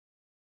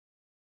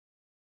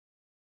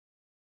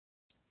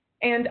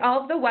And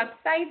all of the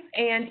websites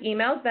and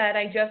emails that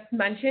I just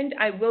mentioned,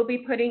 I will be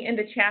putting in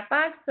the chat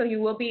box, so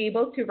you will be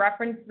able to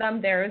reference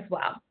them there as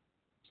well.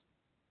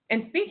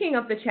 And speaking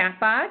of the chat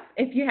box,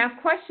 if you have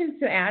questions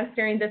to ask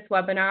during this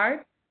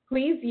webinar,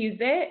 please use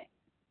it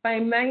by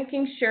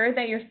making sure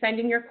that you're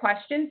sending your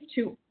questions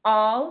to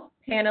all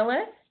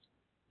panelists.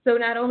 So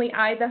not only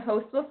I, the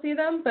host, will see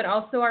them, but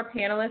also our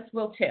panelists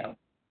will too.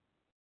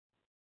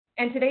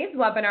 And today's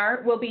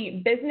webinar will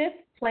be Business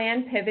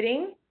Plan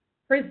Pivoting,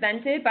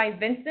 presented by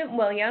Vincent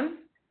Williams,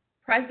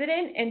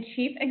 President and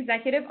Chief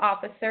Executive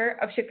Officer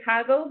of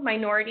Chicago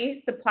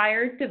Minority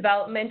Supplier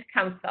Development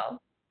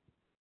Council.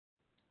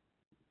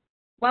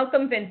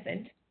 Welcome,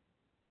 Vincent.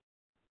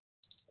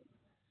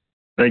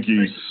 Thank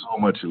you so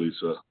much,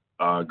 Elisa.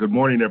 Good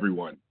morning,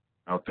 everyone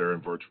out there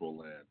in virtual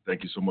land.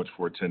 Thank you so much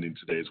for attending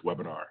today's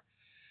webinar.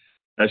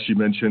 As she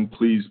mentioned,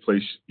 please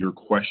place your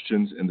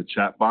questions in the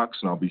chat box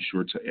and I'll be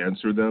sure to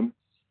answer them.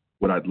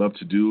 What I'd love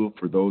to do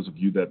for those of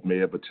you that may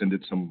have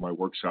attended some of my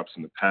workshops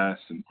in the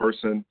past in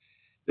person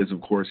is,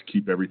 of course,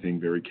 keep everything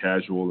very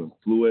casual and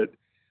fluid.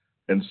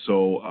 And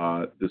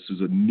so this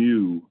is a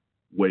new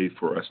way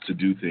for us to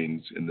do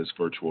things in this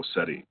virtual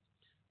setting.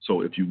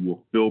 So if you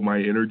will feel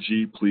my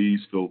energy, please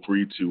feel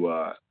free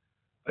to,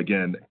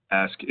 again,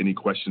 ask any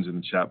questions in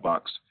the chat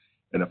box.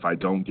 And if I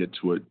don't get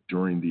to it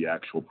during the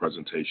actual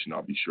presentation,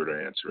 I'll be sure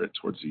to answer it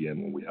towards the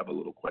end when we have a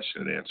little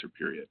question and answer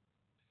period.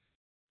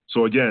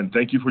 So again,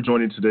 thank you for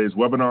joining today's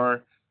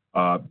webinar,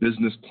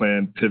 Business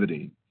Plan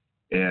Pivoting.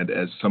 And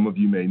as some of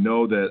you may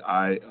know, that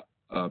I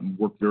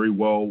work very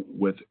well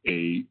with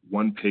a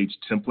one-page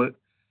template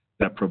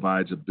that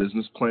provides a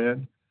business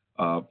plan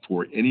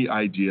for any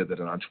idea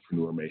that an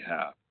entrepreneur may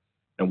have.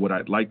 And what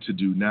I'd like to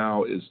do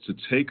now is to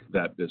take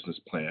that business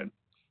plan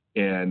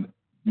and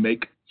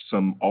make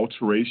some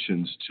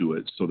alterations to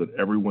it so that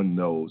everyone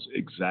knows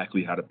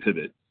exactly how to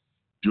pivot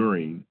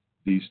during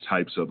these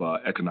types of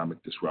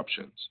economic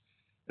disruptions.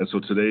 And so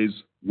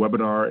today's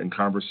webinar and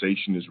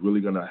conversation is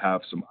really going to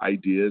have some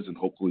ideas and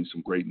hopefully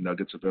some great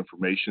nuggets of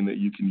information that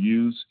you can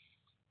use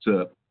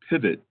to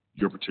pivot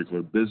your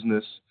particular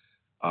business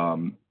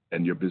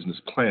and your business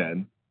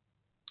plan,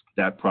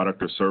 that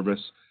product or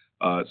service,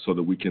 so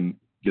that we can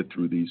get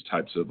through these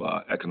types of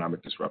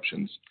economic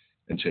disruptions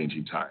and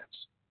changing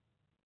times.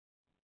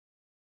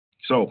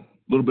 So a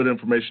little bit of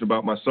information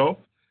about myself.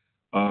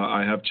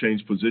 I have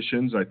changed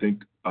positions, I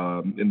think,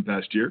 in the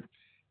past year.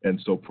 And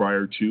so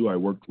prior to, I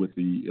worked with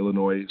the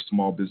Illinois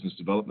Small Business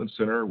Development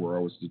Center, where I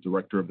was the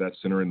director of that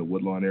center in the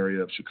Woodlawn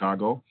area of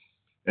Chicago.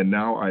 And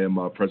now I am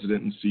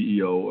president and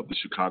CEO of the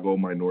Chicago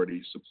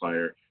Minority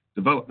Supplier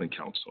Development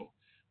Council.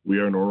 We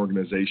are an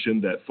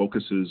organization that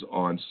focuses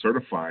on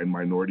certifying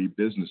minority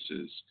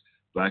businesses,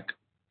 Black,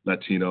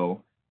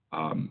 Latino,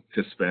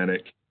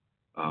 Hispanic,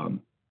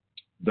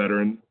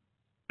 veteran,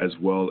 as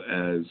well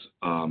as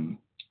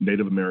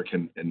Native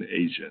American and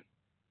Asian.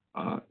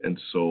 And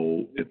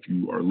so if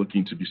you are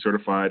looking to be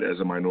certified as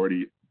a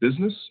minority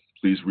business,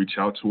 please reach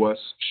out to us,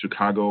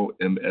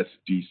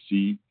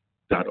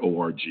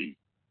 chicagomsdc.org.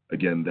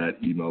 Again, that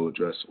email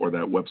address or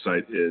that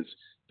website is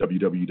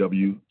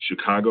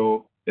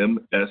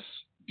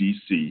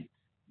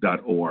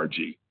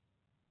www.chicagomsdc.org.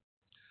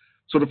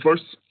 So the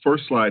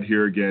first slide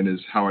here again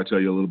is how I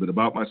tell you a little bit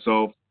about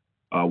myself,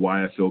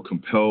 why I feel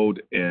compelled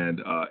and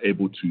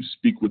able to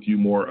speak with you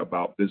more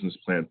about business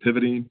plan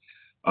pivoting.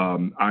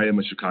 I am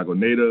a Chicago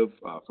native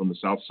from the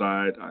South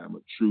Side. I am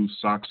a true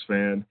Sox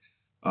fan,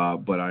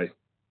 but I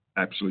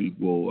actually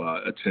will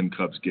attend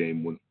Cubs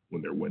game when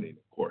they're winning,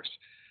 of course.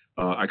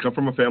 I come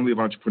from a family of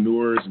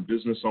entrepreneurs and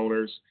business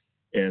owners,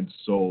 and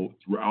so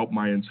throughout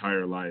my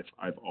entire life,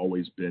 I've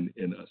always been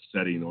in a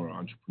setting or an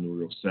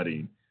entrepreneurial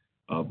setting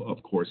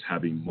of course,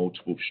 having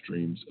multiple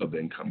streams of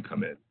income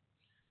come in.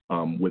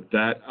 With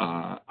that,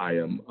 I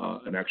am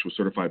an actual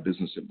certified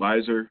business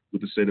advisor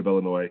with the state of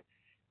Illinois.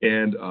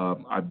 And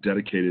I've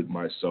dedicated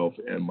myself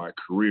and my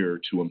career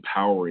to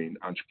empowering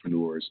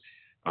entrepreneurs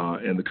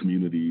and the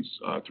communities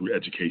through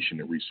education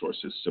and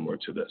resources similar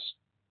to this.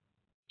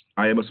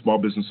 I am a small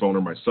business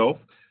owner myself,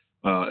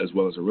 as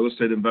well as a real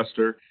estate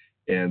investor.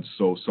 And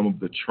so some of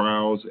the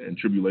trials and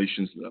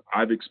tribulations that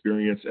I've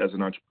experienced as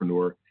an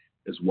entrepreneur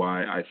is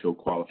why I feel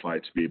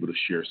qualified to be able to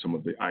share some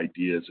of the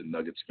ideas and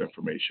nuggets of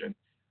information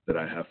that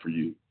I have for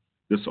you.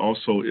 This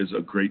also is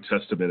a great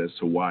testament as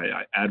to why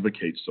I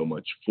advocate so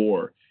much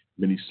for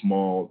many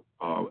small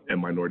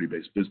and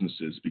minority-based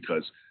businesses,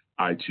 because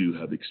I too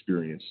have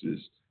experienced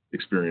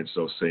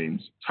those same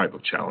type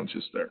of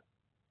challenges there.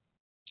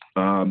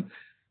 Some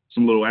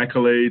little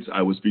accolades.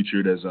 I was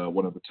featured as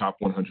one of the top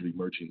 100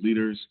 emerging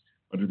leaders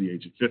under the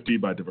age of 50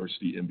 by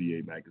Diversity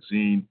MBA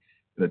magazine.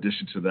 In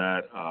addition to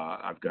that,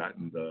 I've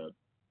gotten the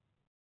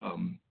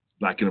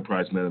Black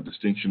Enterprise Man of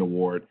Distinction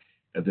Award,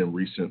 and then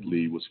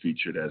recently was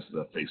featured as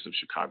the Face of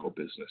Chicago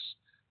Business.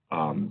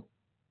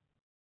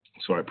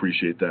 So I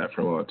appreciate that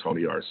from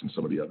Tony Arts and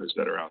some of the others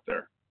that are out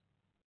there.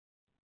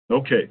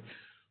 Okay,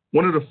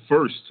 one of the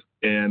first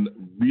and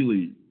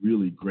really,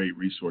 really great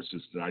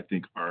resources that I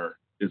think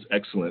is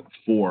excellent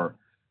for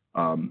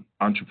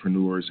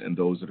entrepreneurs and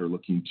those that are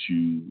looking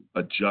to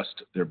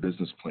adjust their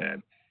business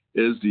plan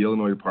is the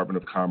Illinois Department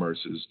of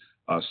Commerce's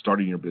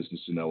Starting Your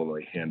Business in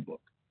Illinois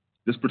Handbook.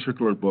 This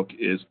particular book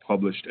is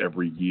published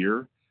every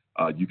year.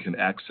 You can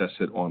access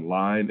it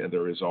online, and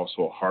there is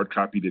also a hard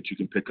copy that you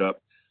can pick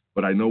up.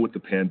 But I know with the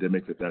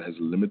pandemic that has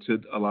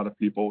limited a lot of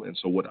people, and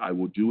so what I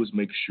will do is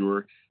make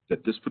sure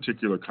that this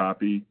particular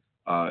copy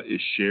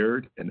is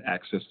shared and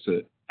access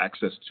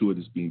to it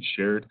is being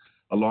shared,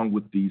 along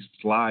with these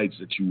slides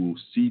that you will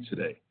see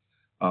today.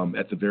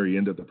 At the very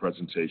end of the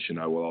presentation,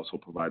 I will also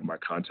provide my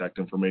contact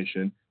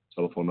information,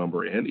 telephone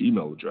number, and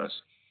email address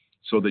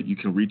so that you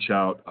can reach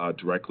out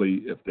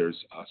directly if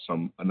there's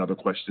another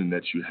question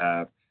that you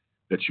have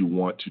that you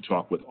want to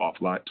talk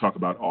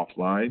about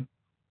offline,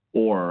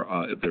 or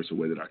if there's a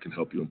way that I can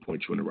help you and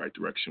point you in the right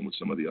direction with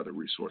some of the other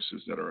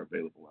resources that are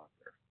available out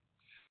there.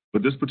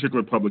 But this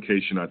particular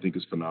publication, I think,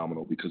 is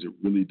phenomenal because it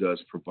really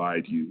does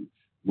provide you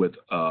with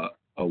a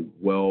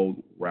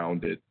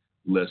well-rounded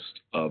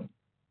list of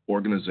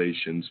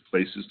organizations,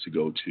 places to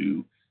go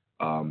to,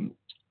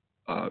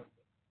 a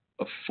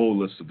full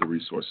list of the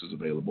resources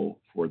available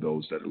for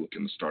those that are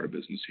looking to start a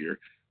business here,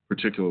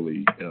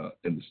 particularly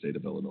in the state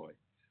of Illinois.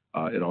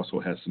 It also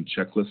has some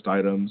checklist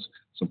items,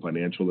 some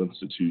financial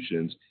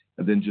institutions,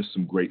 and then just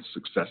some great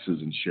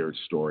successes and shared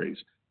stories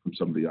from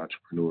some of the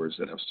entrepreneurs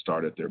that have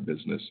started their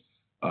business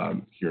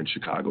here in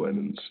Chicago and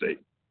in the state.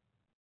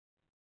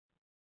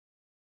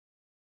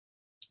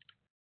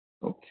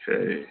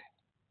 Okay.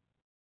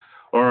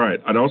 All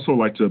right. I'd also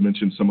like to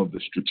mention some of the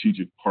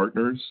strategic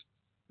partners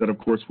that, of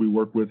course, we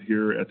work with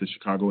here at the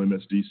Chicago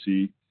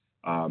MSDC.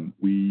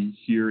 We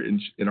here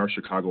in our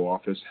Chicago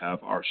office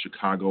have our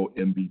Chicago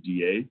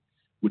MBDA,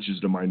 which is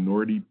the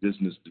Minority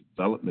Business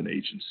Development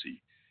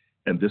Agency.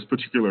 And this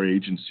particular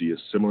agency is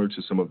similar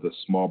to some of the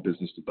small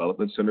business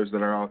development centers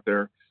that are out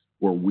there,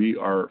 where we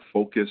are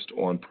focused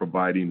on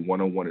providing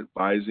one-on-one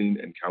advising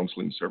and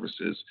counseling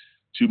services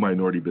to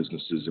minority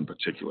businesses in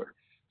particular.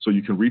 So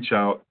you can reach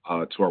out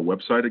to our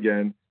website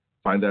again,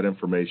 find that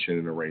information,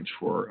 and arrange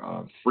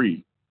for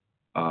free,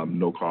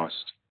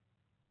 no-cost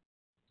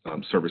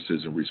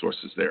services and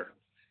resources there.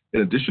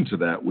 In addition to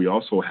that, we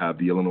also have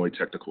the Illinois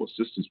Technical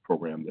Assistance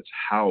Program that's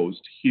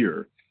housed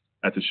here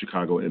at the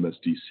Chicago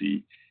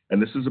MSDC.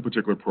 And this is a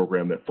particular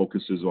program that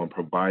focuses on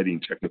providing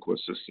technical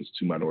assistance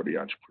to minority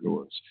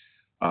entrepreneurs.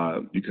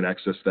 You can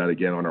access that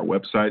again on our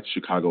website,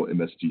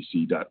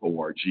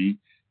 chicagomsdc.org,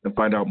 and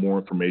find out more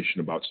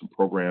information about some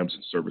programs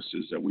and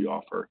services that we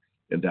offer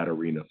in that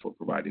arena for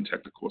providing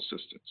technical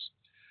assistance.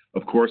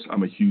 Of course,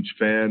 I'm a huge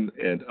fan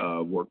and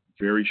work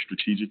very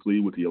strategically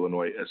with the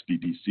Illinois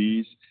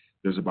SBDCs.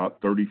 There's about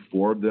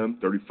 34 of them,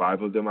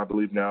 35 of them, I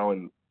believe now,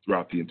 and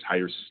throughout the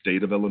entire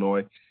state of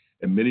Illinois.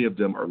 And many of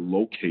them are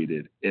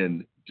located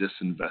in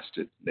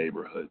disinvested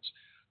neighborhoods.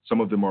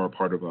 Some of them are a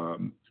part of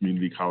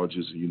community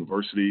colleges and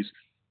universities,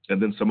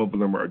 and then some of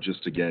them are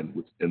just, again,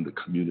 within the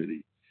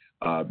community.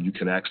 You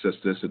can access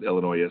this at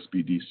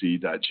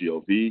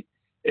illinoissbdc.gov,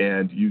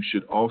 and you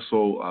should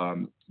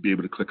also be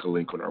able to click a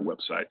link on our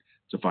website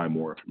to find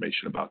more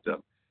information about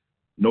them.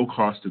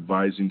 No-cost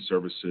advising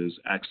services,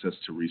 access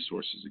to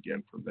resources,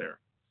 again, from there.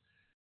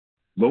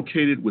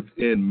 Located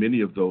within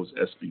many of those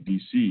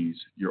SBDCs,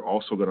 you're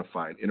also going to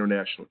find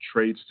international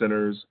trade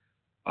centers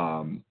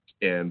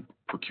and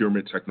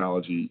procurement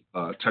technology,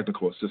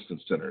 technical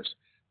assistance centers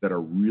that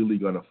are really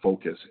going to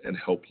focus and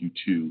help you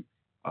too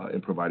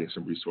in providing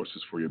some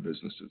resources for your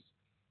businesses.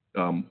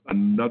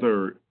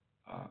 Another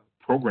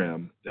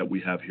program that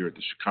we have here at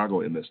the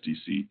Chicago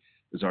MSDC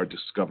is our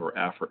Discover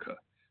Africa.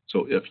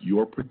 So if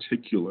your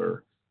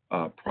particular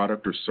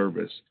product or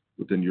service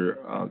within your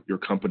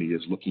company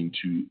is looking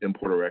to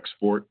import or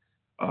export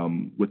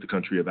with the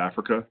country of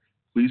Africa,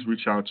 please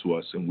reach out to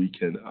us and we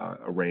can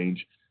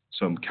arrange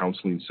some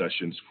counseling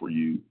sessions for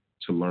you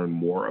to learn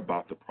more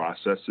about the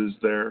processes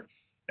there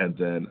and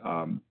then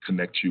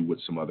connect you with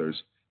some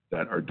others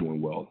that are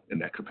doing well in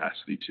that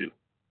capacity too.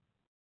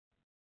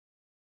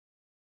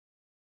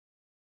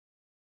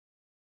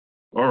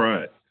 All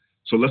right,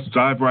 so let's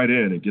dive right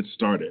in and get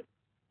started.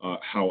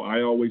 How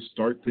I always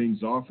start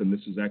things off, and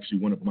this is actually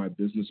one of my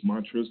business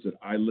mantras that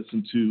I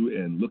listen to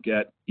and look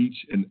at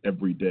each and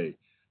every day.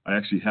 I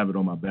actually have it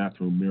on my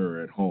bathroom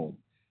mirror at home.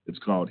 It's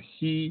called,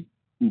 "He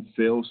who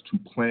fails to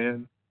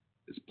plan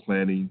is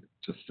planning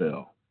to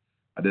fail."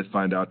 I did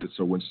find out that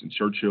Sir Winston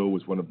Churchill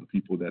was one of the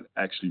people that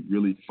actually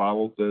really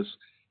followed this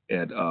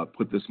and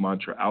put this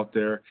mantra out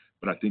there,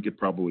 but I think it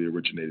probably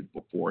originated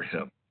before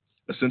him.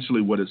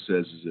 Essentially what it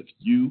says is if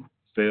you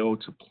fail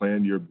to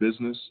plan your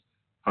business,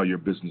 how your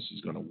business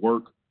is going to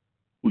work,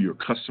 who your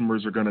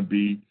customers are going to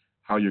be,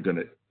 how you're going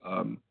to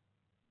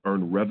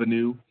earn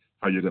revenue,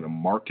 how you're going to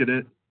market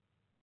it,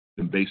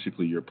 then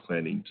basically you're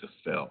planning to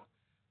fail.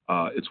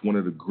 It's one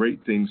of the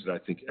great things that I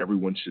think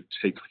everyone should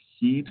take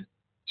heed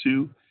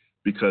to,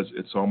 because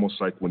it's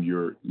almost like when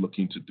you're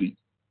looking to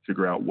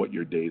figure out what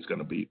your day is going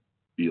to be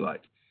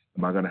like.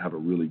 Am I going to have a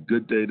really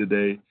good day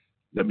today?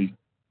 Let me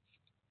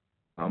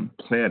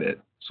plan it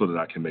so that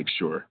I can make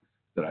sure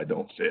that I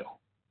don't fail.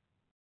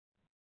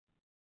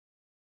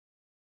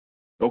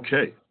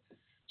 Okay,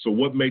 so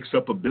what makes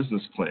up a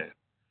business plan?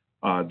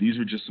 These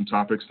are just some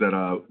topics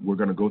that we're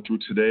going to go through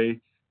today.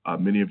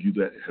 Many of you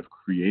that have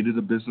created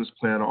a business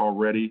plan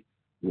already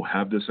will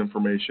have this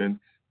information,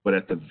 but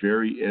at the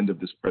very end of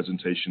this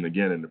presentation,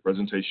 again, and the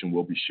presentation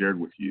will be shared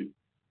with you,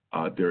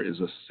 there is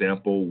a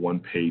sample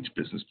one-page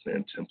business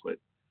plan template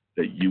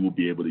that you will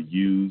be able to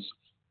use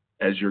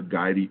as your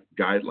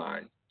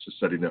guideline to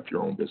setting up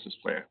your own business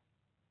plan.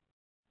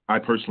 I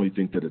personally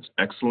think that it's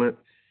excellent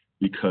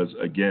because,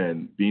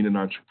 again, being an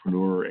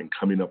entrepreneur and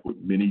coming up with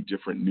many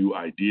different new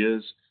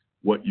ideas,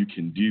 what you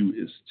can do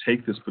is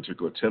take this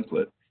particular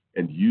template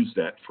and use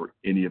that for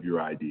any of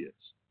your ideas,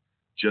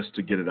 just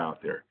to get it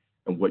out there.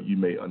 And what you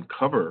may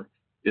uncover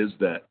is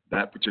that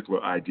that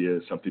particular idea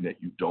is something that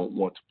you don't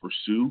want to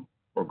pursue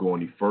or go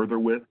any further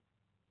with,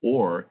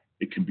 or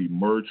it can be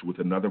merged with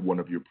another one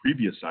of your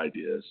previous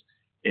ideas,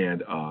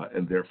 and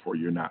therefore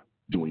you're not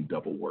doing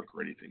double work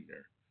or anything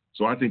there.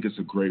 So I think it's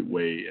a great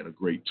way and a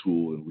great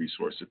tool and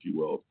resource, if you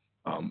will,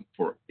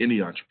 for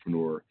any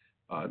entrepreneur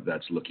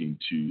that's looking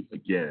to,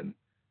 again,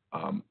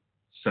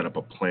 set up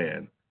a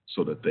plan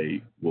so that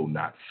they will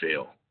not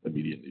fail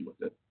immediately with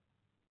it.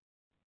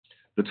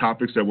 The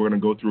topics that we're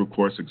going to go through, of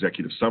course,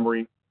 executive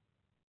summary,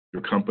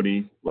 your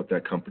company, what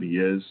that company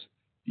is,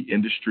 the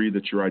industry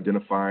that you're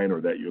identifying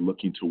or that you're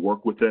looking to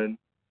work within,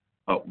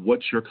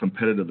 what's your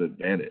competitive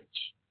advantage?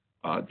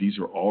 These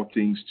are all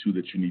things, too,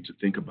 that you need to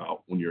think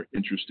about when you're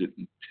interested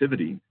in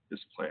pivoting this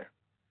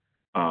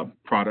plan.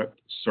 Product,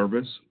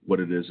 service, what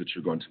it is that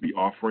you're going to be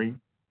offering,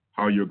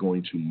 how you're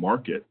going to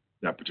market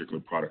that particular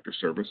product or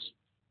service.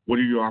 What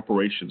do your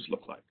operations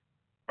look like?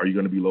 Are you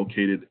going to be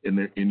located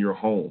in your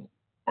home?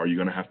 Are you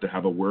going to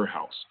have a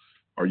warehouse?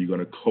 Are you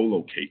going to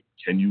co-locate?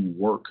 Can you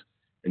work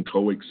and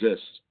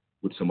coexist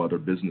with some other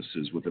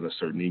businesses within a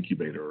certain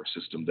incubator or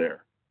system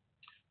there?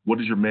 What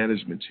does your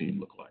management team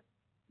look like?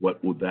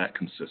 What will that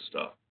consist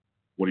of?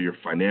 What are your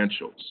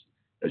financials?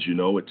 As you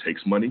know, it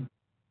takes money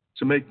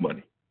to make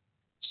money.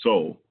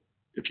 So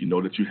if you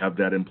know that you have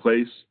that in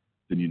place,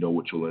 then you know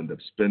what you'll end up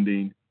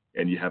spending,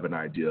 and you have an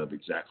idea of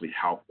exactly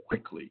how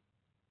quickly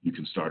you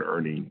can start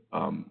earning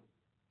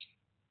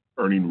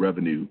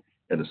revenue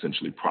and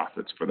essentially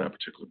profits for that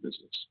particular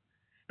business.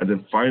 And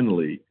then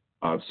finally,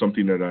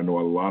 something that I know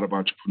a lot of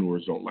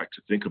entrepreneurs don't like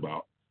to think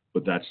about,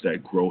 but that's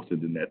that growth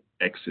and then that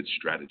exit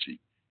strategy.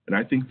 And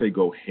I think they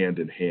go hand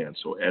in hand.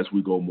 So as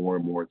we go more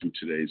and more through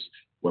today's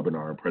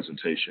webinar and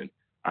presentation,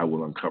 I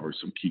will uncover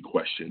some key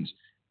questions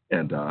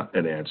and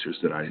answers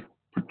that I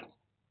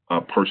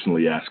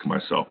personally ask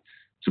myself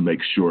to make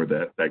sure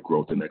that that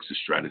growth and exit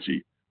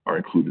strategy are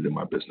included in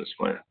my business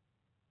plan.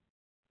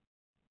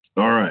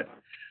 All right,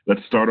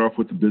 let's start off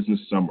with the business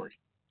summary,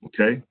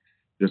 okay?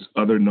 There's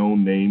other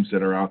known names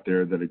that are out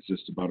there that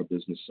exist about a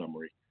business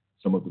summary.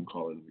 Some of them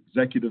call it an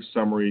executive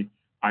summary.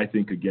 I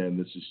think, again,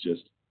 this is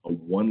just a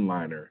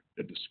one-liner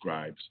that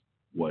describes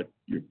what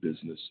your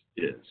business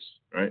is,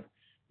 right?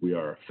 We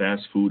are a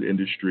fast food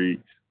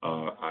industry.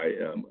 I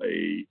am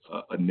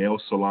a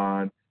nail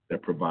salon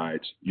that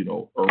provides,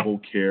 herbal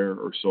care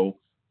or so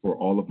for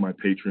all of my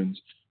patrons.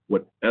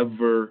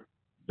 Whatever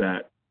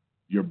that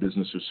your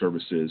business or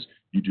service is,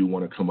 you do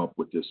want to come up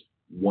with this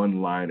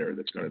one-liner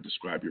that's going to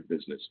describe your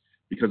business.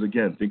 Because,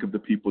 again, think of the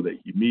people that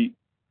you meet.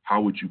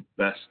 How would you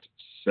best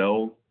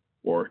sell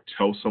or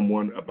tell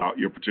someone about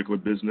your particular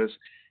business?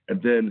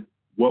 And then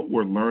what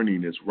we're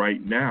learning is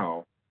right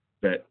now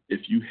that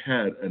if you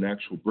had an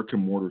actual brick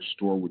and mortar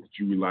store where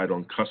you relied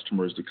on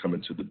customers to come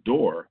into the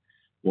door,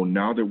 well,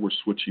 now that we're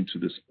switching to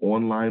this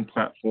online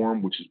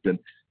platform, which has been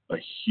a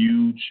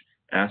huge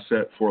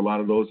asset for a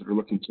lot of those that are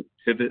looking to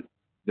pivot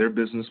their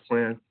business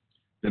plan,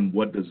 then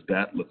what does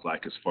that look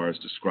like as far as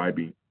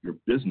describing your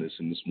business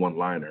in this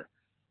one-liner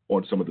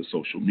on some of the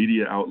social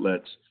media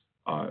outlets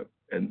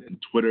and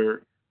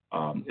Twitter,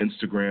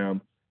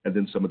 Instagram, and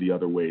then some of the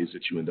other ways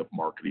that you end up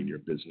marketing your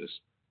business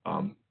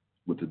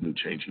with the new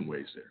changing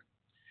ways there.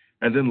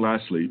 And then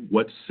lastly,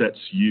 what sets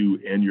you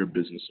and your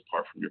business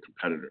apart from your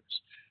competitors?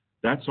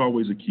 That's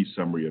always a key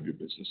summary of your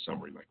business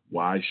summary. Like,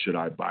 why should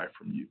I buy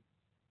from you?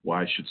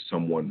 Why should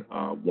someone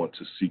want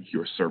to seek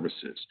your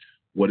services?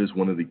 What is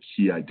one of the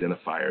key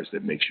identifiers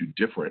that makes you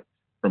different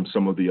from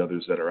some of the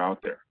others that are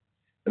out there?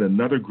 And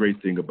another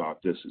great thing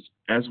about this is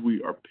as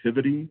we are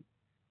pivoting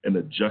and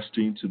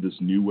adjusting to this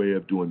new way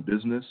of doing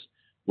business,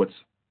 what's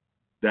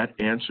that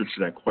answer to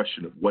that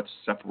question of what's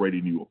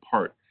separating you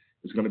apart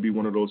is going to be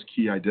one of those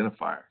key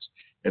identifiers.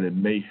 And it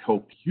may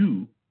help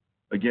you,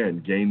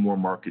 again, gain more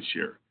market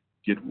share,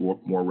 get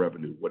more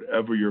revenue,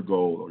 whatever your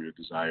goal or your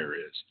desire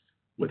is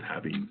with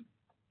having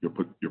your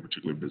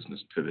particular business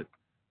pivot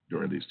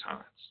during these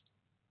times.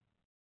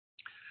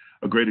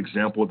 A great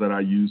example that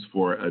I use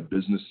for a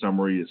business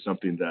summary is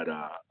something that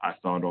I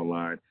found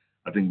online.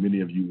 I think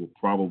many of you will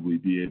probably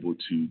be able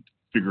to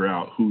figure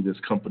out who this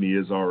company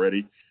is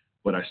already,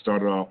 but I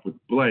started off with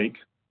blank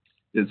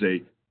is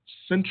a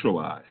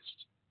centralized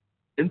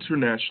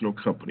international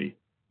company,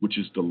 which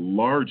is the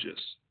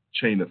largest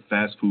chain of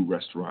fast food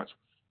restaurants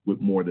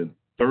with more than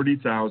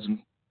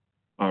 30,000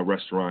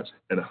 restaurants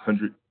and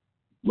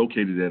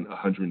located in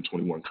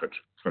 121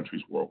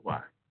 countries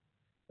worldwide.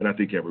 And I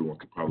think everyone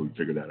could probably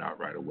figure that out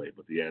right away,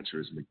 but the answer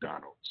is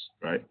McDonald's,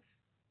 right?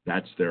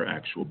 That's their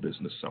actual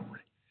business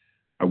summary.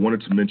 I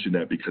wanted to mention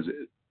that because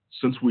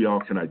since we all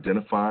can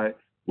identify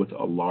with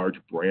a large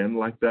brand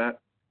like that,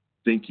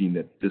 thinking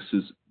that this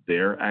is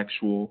their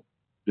actual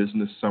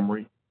business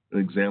summary, an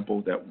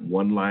example, that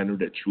one-liner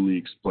that truly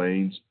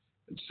explains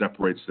and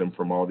separates them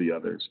from all the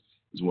others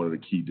is one of the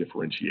key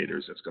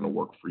differentiators that's going to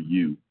work for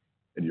you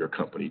and your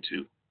company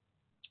too.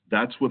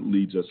 That's what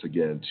leads us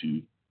again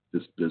to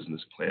this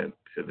business plan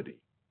pivoting.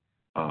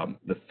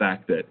 The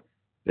fact that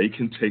they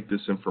can take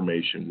this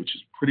information, which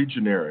is pretty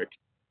generic,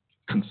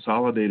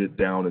 consolidate it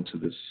down into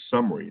this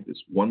summary,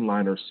 this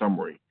one-liner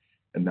summary,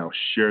 and now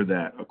share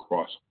that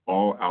across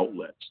all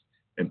outlets,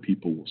 and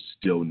people will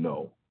still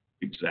know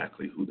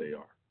exactly who they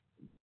are.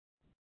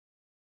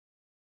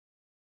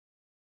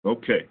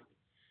 Okay,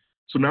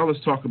 so now let's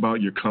talk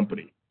about your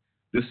company.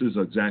 This is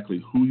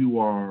exactly who you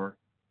are,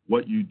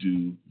 what you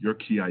do, your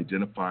key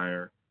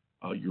identifier,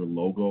 your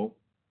logo.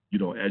 You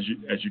know, as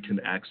you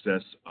can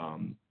access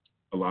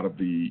a lot of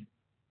the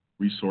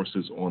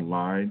resources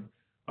online,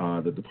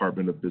 the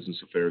Department of Business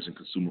Affairs and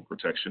Consumer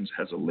Protections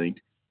has a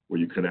link where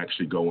you can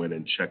actually go in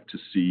and check to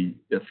see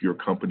if your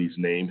company's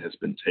name has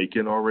been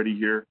taken already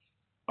here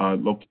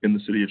in the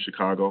city of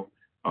Chicago.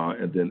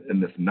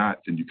 And if not,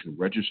 then you can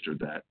register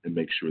that and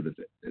make sure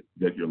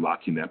that you're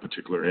locking that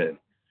particular in.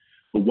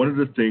 But one of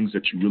the things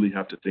that you really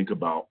have to think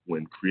about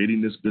when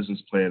creating this business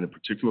plan, and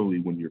particularly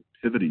when you're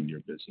pivoting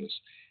your business,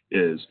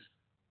 is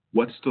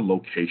what's the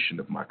location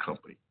of my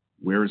company?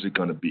 Where is it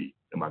going to be?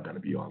 Am I going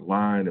to be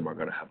online? Am I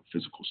going to have a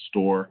physical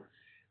store?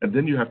 And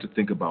then you have to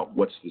think about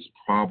what's this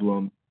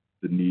problem,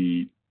 the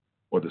need,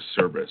 or the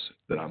service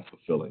that I'm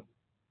fulfilling.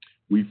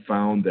 We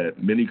found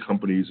that many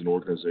companies and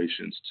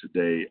organizations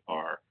today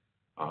are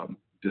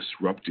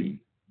disrupting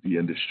the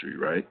industry,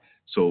 right?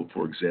 So,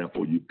 for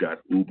example, you've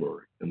got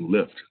Uber and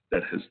Lyft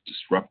that has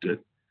disrupted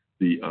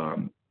the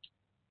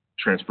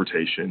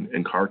transportation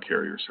and car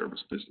carrier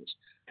service business.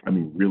 I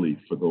mean, really,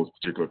 for those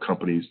particular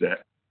companies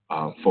that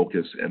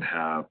focus and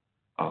have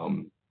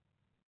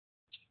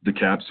the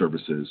cab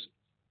services,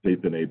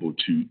 they've been able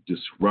to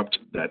disrupt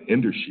that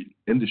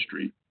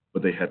industry,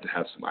 but they had to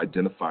have some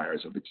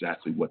identifiers of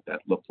exactly what that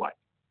looked like,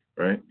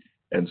 right?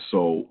 And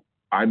so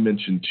I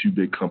mentioned two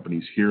big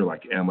companies here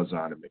like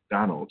Amazon and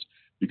McDonald's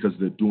because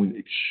they're doing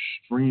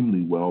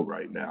extremely well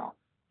right now.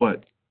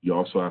 But you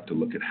also have to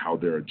look at how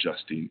they're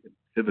adjusting and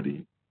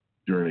pivoting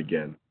during,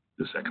 again,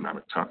 this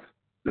economic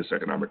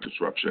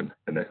disruption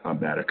and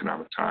bad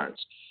economic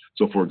times.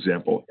 So, for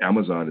example,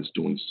 Amazon is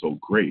doing so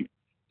great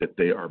that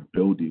they are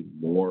building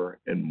more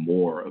and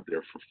more of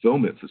their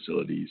fulfillment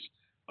facilities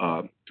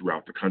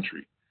throughout the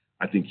country.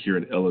 I think here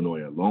in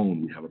Illinois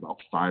alone, we have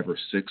about 5 or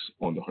 6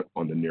 on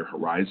the near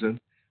horizon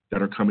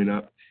that are coming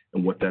up.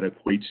 And what that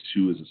equates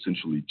to is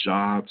essentially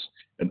jobs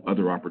and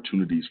other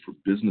opportunities for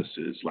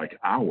businesses like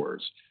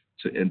ours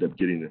to end up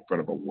getting in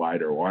front of a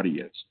wider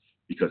audience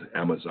because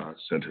Amazon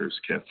centers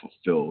can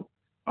fulfill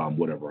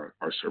whatever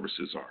our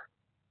services are.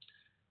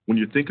 When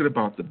you're thinking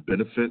about the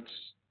benefits,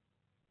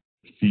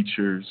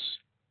 features,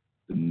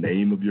 the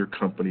name of your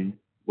company,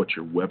 what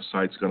your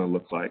website's going to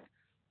look like,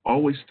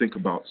 always think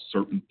about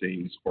certain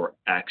things or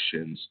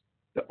actions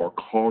or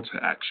call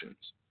to actions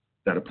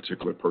that a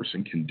particular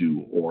person can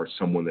do or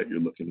someone that you're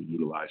looking to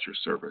utilize your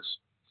service.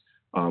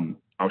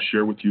 I'll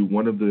share with you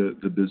one of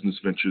the business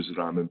ventures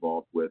that I'm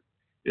involved with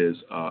is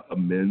a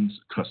men's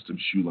custom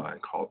shoe line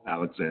called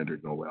Alexander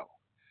Noel.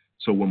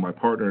 So when my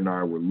partner and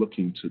I were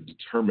looking to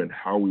determine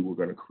how we were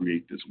going to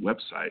create this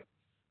website,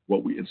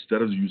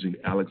 instead of using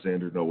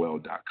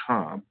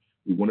alexandernoel.com,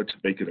 we wanted to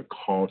make it a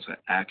call to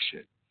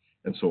action.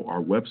 And so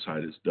our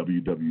website is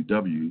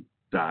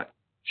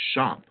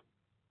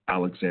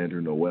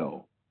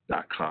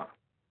www.shopalexandernoel.com.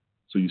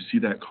 So you see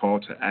that call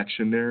to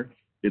action there?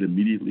 It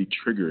immediately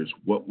triggers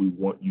what we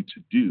want you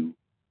to do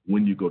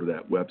when you go to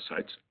that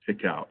website to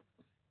pick out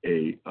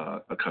a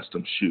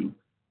custom shoe,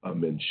 a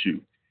men's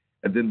shoe.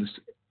 And then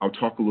I'll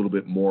talk a little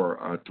bit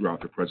more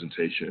throughout the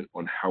presentation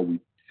on how we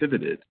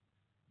pivoted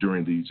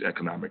during these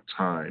economic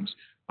times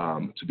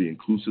to be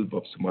inclusive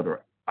of some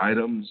other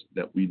items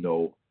that we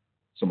know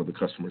some of the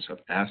customers have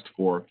asked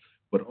for,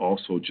 but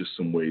also just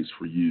some ways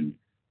for you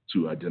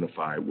to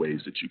identify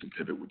ways that you can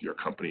pivot with your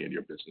company and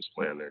your business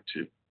plan there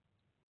too.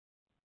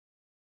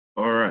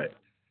 All right.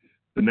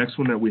 The next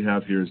one that we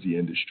have here is the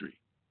industry.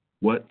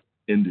 What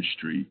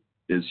industry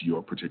is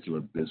your particular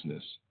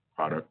business,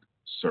 product,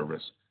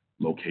 service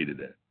located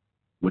in?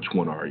 Which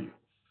one are you?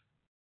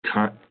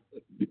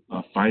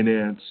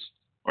 Finance?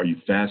 Are you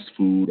fast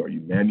food? Are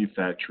you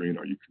manufacturing?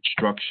 Are you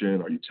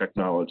construction? Are you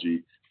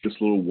technology? This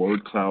little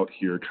word cloud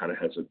here kind of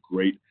has a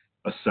great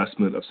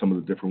assessment of some of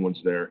the different ones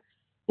there.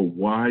 But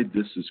why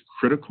this is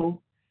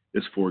critical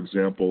is, for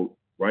example,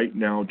 right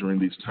now during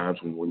these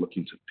times when we're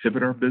looking to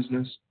pivot our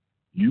business,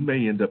 you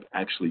may end up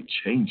actually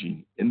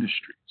changing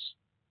industries,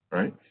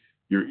 right?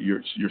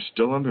 You're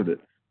still under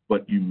it,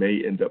 but you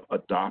may end up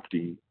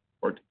adopting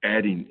or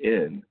adding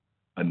in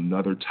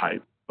another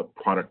type of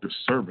product or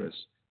service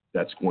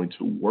that's going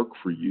to work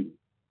for you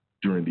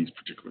during these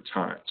particular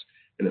times.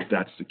 And if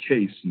that's the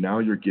case, now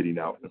you're getting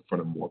out in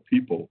front of more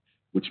people,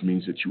 which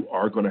means that you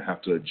are going to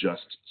have to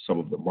adjust some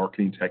of the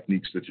marketing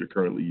techniques that you're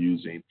currently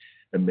using,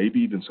 and maybe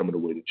even some of the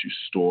way that you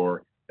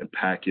store and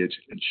package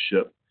and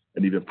ship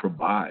and even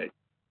provide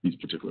these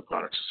particular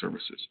products or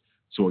services.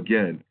 So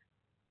again,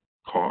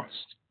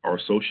 costs are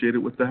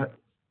associated with that.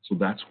 So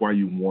that's why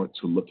you want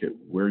to look at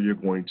where you're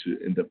going to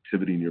end up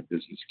pivoting your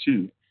business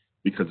to,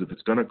 because if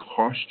it's going to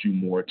cost you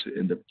more to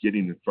end up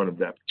getting in front of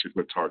that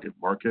particular target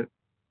market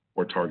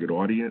or target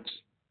audience,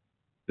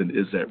 then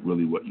is that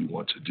really what you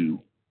want to do?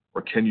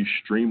 Or can you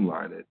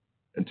streamline it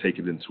and take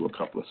it into a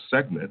couple of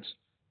segments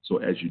so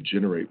as you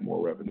generate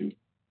more revenue,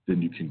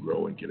 then you can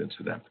grow and get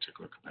into that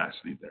particular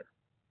capacity there?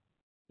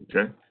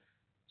 Okay?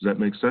 Does that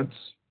make sense?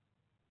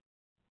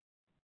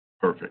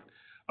 Perfect.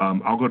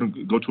 I'll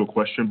go to a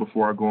question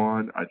before I go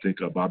on. I think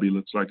Bobby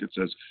looks like it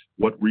says,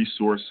 what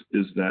resource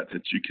is that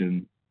you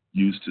can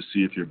use to see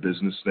if your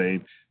business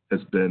name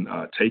has been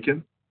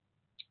taken?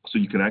 So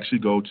you can actually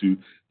go to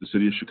the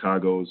City of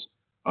Chicago's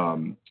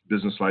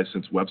business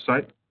license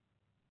website.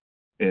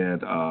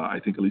 And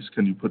I think, Elise,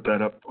 can you put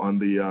that up on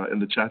the in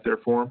the chat there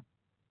for them?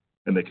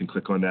 And they can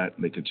click on that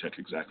and they can check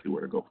exactly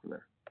where to go from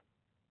there.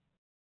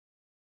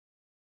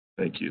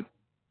 Thank you.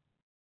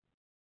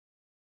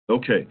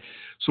 Okay,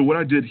 so what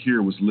I did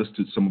here was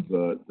listed some of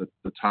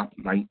the top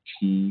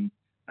 19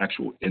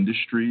 actual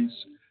industries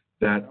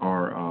that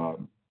are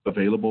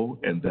available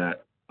and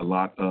that a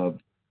lot of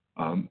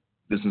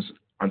business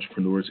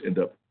entrepreneurs end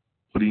up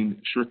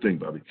putting, sure thing,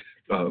 Bobby,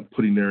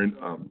 putting their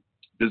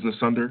business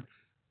under.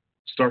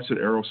 Starts at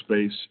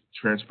aerospace,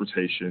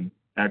 transportation,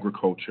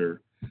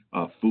 agriculture,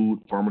 food,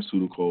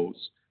 pharmaceuticals,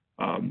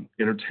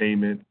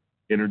 entertainment,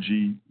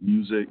 energy,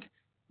 music,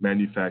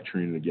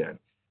 manufacturing, again.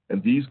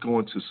 And these go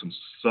into some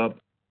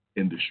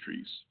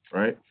sub-industries,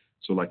 right?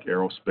 So like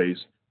aerospace,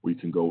 where you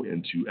can go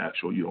into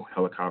actual,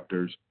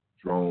 helicopters,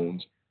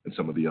 drones, and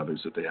some of the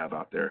others that they have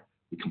out there.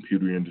 The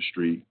computer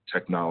industry,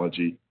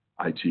 technology,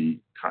 IT,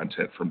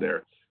 content from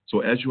there.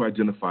 So as you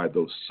identify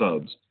those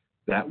subs,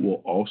 that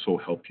will also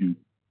help you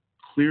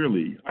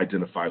clearly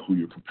identify who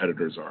your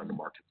competitors are in the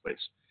marketplace.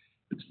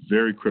 It's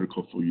very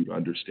critical for you to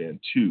understand,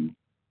 too,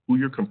 who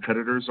your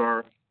competitors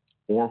are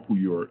or who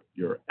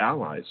your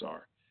allies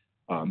are.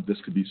 This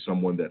could be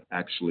someone that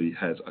actually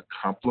has a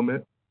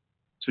complement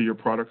to your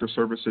product or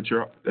service that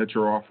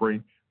you're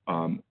offering,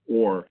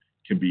 or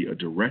can be a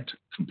direct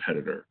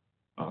competitor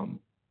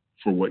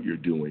for what you're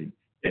doing,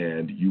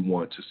 and you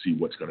want to see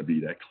what's going to be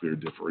that clear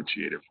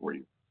differentiator for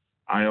you.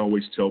 I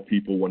always tell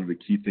people one of the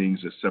key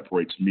things that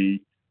separates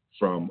me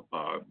from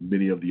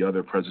many of the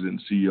other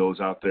presidents and CEOs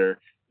out there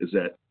is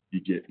that you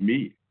get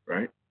me,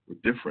 right?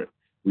 We're different.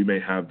 We may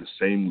have the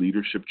same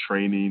leadership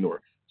training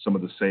or some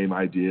of the same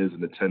ideas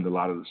and attend a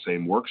lot of the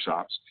same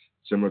workshops,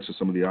 similar to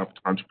some of the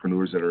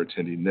entrepreneurs that are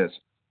attending this,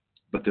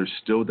 but there's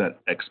still that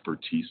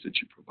expertise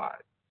that you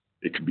provide.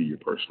 It could be your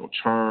personal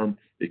charm.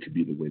 It could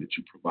be the way that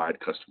you provide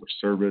customer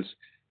service.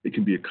 It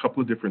can be a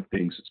couple of different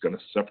things that's going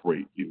to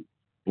separate you.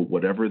 But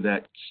whatever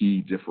that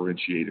key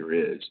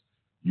differentiator is,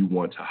 you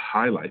want to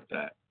highlight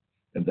that,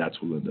 and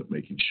that's what will end up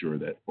making sure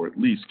that, or at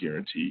least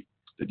guarantee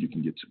that you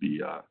can get to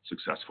be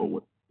successful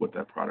with what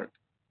that product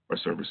or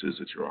service is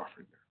that you're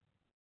offering there.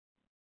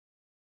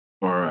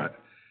 All right,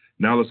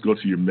 now let's go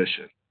to your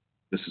mission.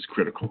 This is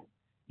critical.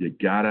 You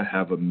gotta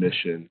have a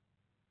mission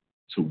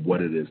to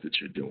what it is that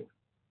you're doing.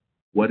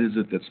 What is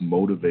it that's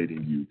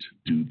motivating you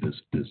to do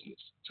this business,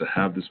 to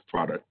have this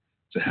product,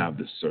 to have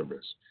this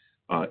service?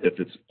 If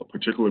it's a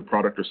particular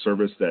product or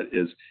service that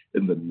is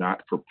in the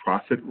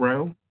not-for-profit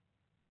realm,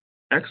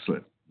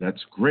 excellent,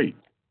 that's great.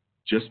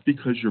 Just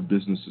because your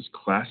business is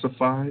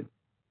classified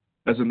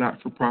as a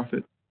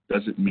not-for-profit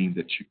doesn't mean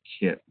that you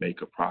can't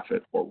make a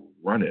profit or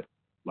run it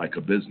like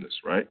a business,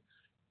 right?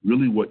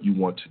 Really what you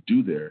want to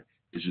do there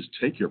is just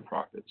take your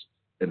profits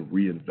and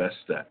reinvest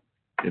that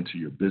into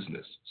your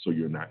business so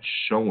you're not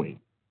showing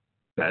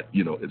that,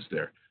 it's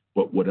there.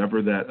 But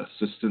whatever that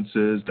assistance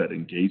is, that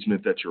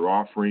engagement that you're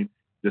offering,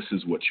 this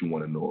is what you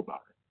want to know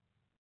about it.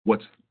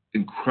 What's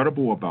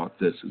incredible about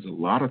this is a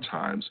lot of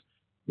times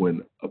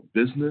when a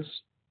business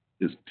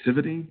is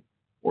pivoting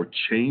or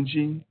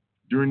changing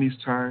during these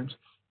times,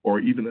 or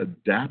even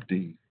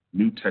adapting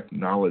new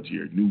technology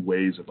or new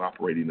ways of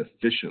operating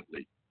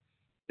efficiently,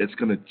 it's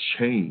going to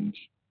change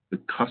the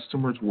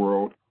customer's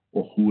world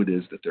or who it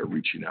is that they're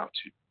reaching out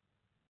to.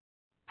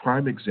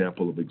 Prime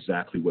example of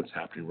exactly what's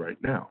happening right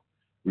now.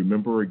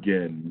 Remember,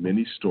 again,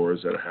 many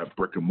stores that have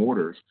brick and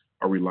mortars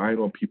are relying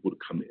on people to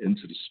come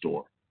into the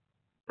store,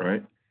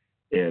 right,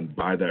 and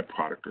buy that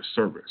product or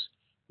service.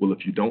 Well,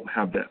 if you don't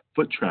have that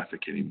foot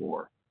traffic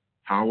anymore,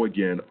 how,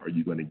 again, are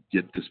you going to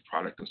get this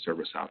product and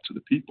service out to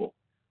the people?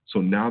 So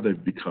now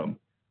they've become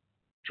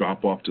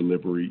drop-off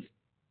delivery,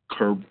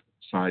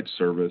 curbside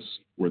service,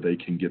 where they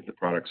can get the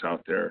products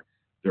out there.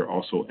 They're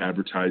also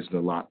advertising a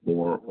lot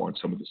more on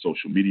some of the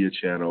social media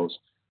channels,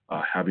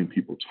 having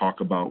people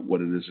talk about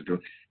what it is they're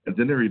doing. And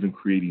then they're even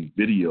creating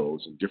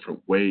videos in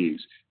different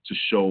ways to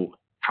show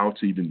how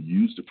to even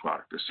use the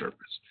product or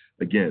service.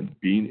 Again,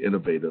 being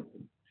innovative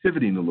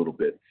pivoting a little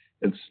bit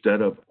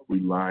instead of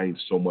relying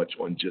so much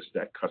on just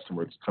that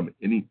customer that's coming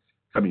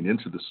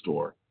into the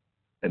store,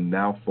 and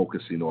now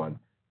focusing on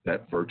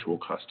that virtual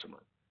customer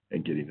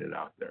and getting it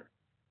out there.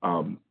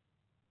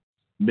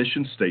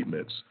 Mission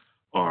statements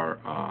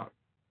are,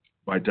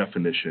 by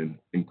definition,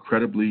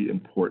 incredibly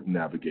important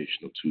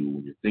navigational tool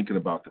when you're thinking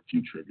about the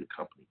future of your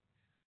company.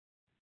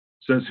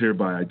 It says here,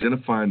 by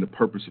identifying the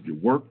purpose of your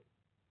work,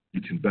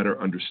 you can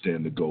better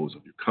understand the goals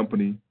of your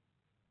company,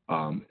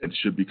 and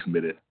should be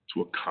committed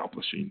to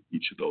accomplishing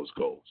each of those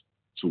goals.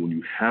 So when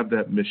you have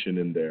that mission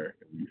in there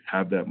and you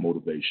have that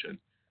motivation,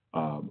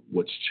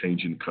 what's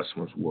changing the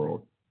customer's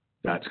world,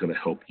 that's going to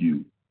help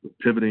you with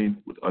pivoting,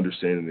 with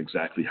understanding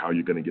exactly how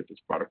you're going to get this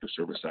product or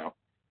service out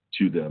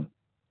to them,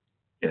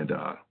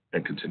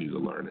 and continue to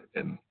learn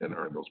and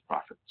earn those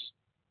profits.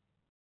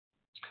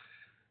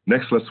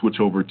 Next, let's switch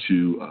over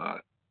to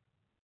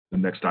the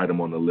next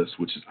item on the list,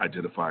 which is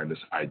identifying this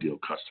ideal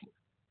customer.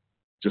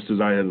 Just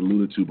as I had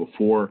alluded to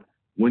before,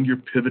 when you're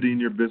pivoting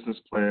your business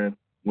plan,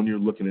 when you're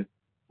looking at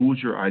who is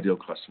your ideal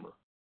customer,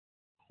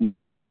 who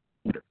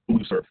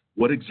you serve,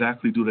 what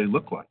exactly do they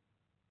look like?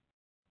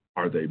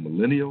 Are they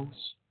millennials?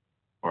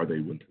 Are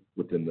they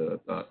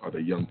are they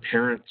young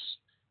parents?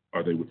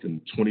 Are they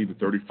within 20 to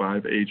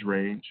 35 age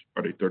range?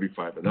 Are they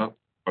 35 and up?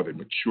 Are they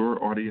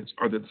mature audience?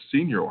 Are they the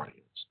senior audience?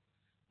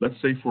 Let's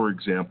say, for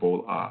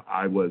example,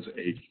 I was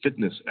a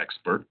fitness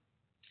expert,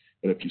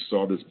 and if you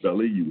saw this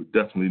belly, you would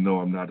definitely know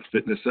I'm not a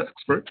fitness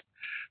expert.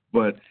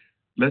 But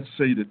let's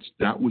say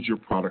that was your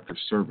product or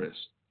service,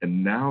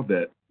 and now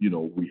that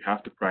we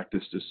have to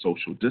practice this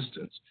social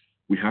distance,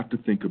 we have to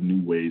think of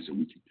new ways that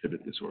we can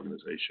pivot this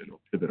organization or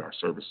pivot our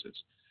services.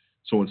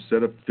 So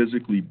instead of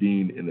physically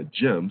being in a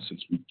gym,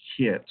 since we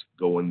can't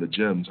go in the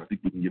gyms, I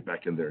think we can get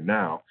back in there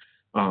now.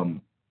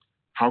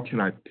 How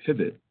can I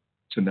pivot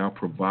to now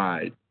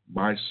provide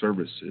my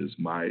services,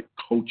 my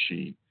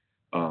coaching,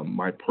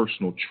 my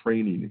personal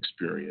training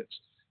experience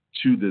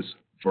to this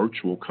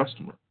virtual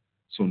customer?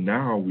 So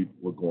now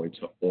we're going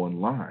to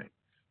online.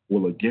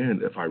 Well,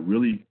 again, if I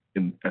really,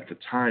 at the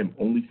time,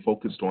 only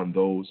focused on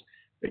those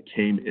that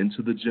came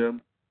into the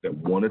gym that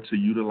wanted to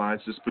utilize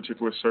this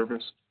particular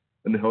service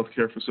in the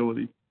healthcare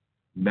facility,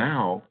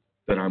 now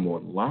that I'm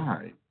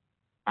online,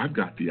 I've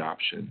got the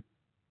option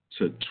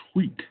to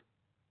tweak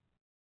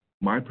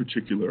my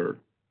particular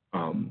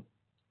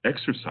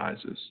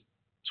exercises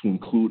to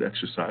include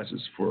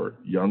exercises for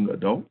young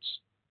adults,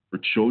 for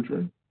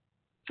children,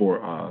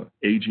 for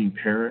aging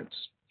parents,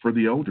 for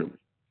the elderly.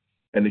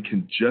 And it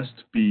can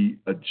just be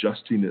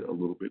adjusting it a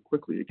little bit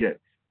quickly. Again,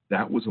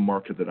 that was a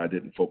market that I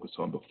didn't focus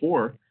on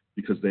before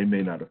because they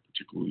may not have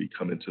particularly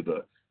come into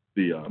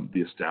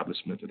the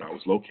establishment that I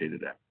was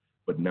located at.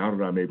 But now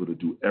that I'm able to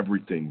do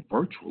everything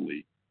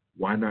virtually,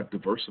 why not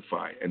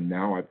diversify? And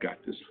now I've got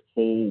this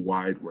whole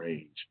wide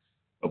range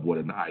of what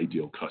an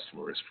ideal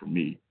customer is for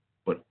me,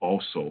 but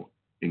also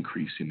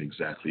increasing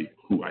exactly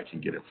who I can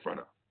get in front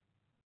of.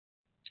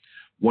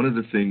 One of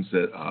the things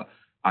that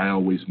I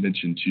always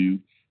mention to you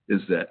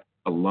is that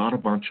a lot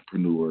of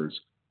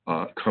entrepreneurs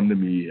come to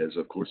me as,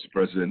 of course, the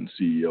president and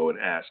CEO and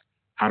ask,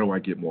 how do I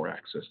get more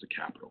access to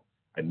capital?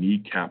 I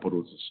need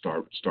capital to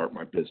start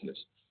my business.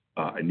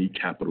 I need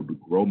capital to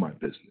grow my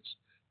business.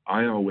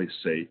 I always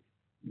say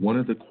one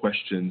of the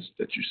questions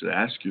that you should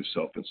ask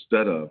yourself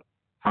instead of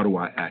how do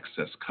I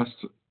access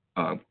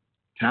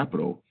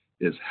capital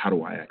is how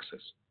do I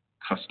access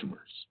customers,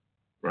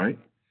 right?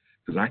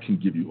 Because I can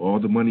give you all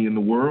the money in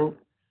the world.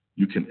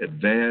 You can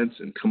advance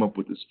and come up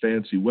with this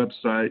fancy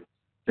website,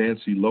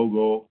 fancy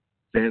logo,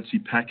 fancy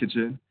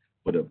packaging,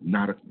 but if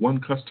not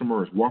one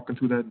customer is walking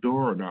through that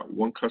door or not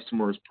one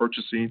customer is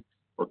purchasing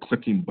or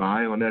clicking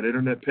buy on that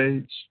internet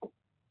page,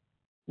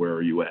 where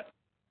are you at,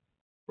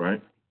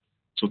 right?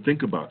 So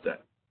think about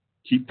that.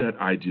 Keep that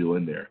ideal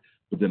in there,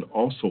 but then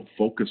also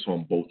focus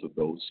on both of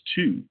those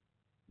too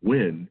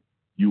when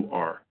you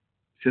are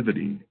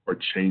pivoting or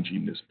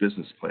changing this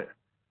business plan.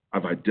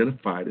 I've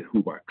identified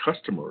who my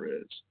customer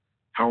is.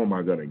 How am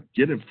I going to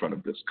get in front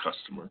of this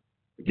customer?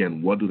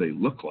 Again, what do they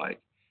look like?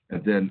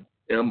 And then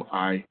am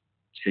I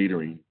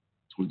catering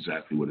to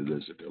exactly what it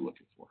is that they're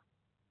looking for?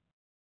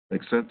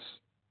 Make sense?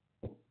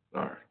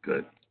 All right,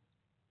 good.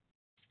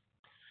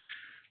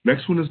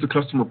 Next one is the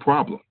customer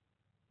problem.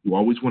 You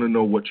always want to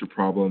know what your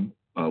problem,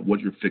 what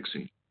you're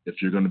fixing.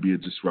 If you're going to be a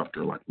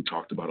disruptor, like we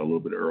talked about a little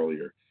bit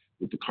earlier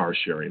with the car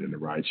sharing and the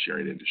ride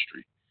sharing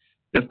industry.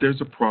 If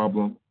there's a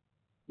problem,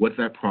 what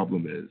that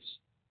problem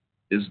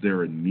is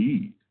there a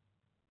need,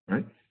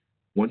 right?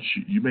 Once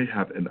you may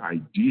have an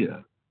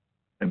idea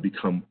and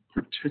become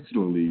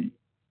particularly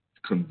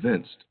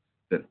convinced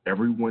that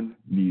everyone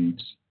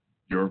needs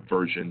your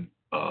version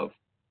of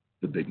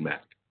the Big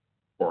Mac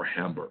or a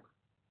hamburger.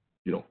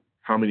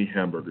 How many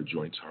hamburger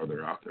joints are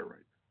there out there right now?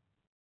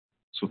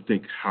 So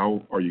think,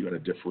 how are you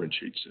going to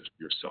differentiate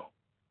yourself?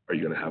 Are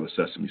you going to have a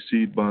sesame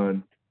seed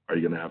bun? Are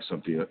you going to have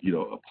something,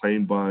 a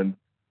plain bun?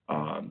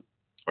 Are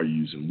you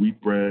using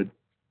wheat bread?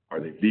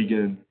 Are they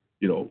vegan?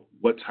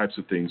 What types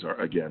of things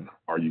are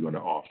you going to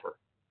offer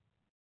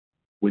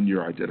when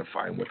you're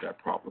identifying what that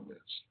problem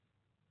is?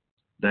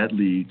 That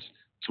leads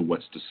to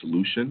what's the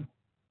solution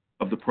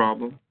of the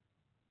problem,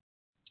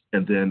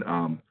 and then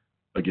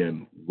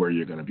again, where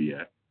you're going to be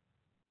at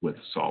with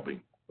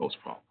solving those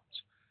problems.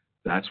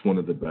 That's one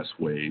of the best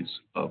ways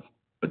of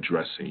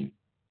addressing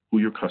who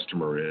your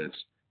customer is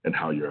and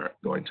how you're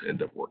going to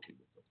end up working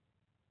with them.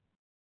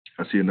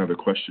 I see another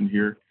question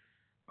here,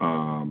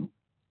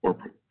 or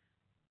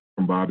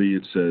from Bobby.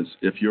 It says,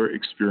 if your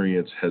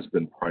experience has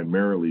been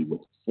primarily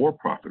with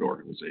for-profit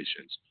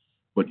organizations,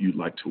 but you'd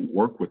like to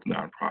work with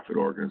nonprofit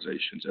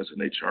organizations as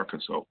an HR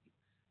consultant,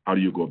 how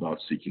do you go about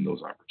seeking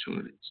those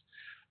opportunities?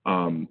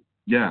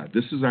 Yeah,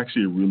 this is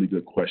actually a really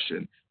good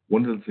question.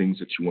 One of the things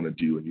that you want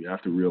to do, and you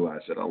have to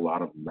realize that a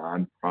lot of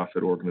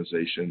nonprofit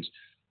organizations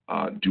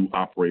do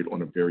operate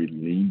on a very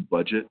lean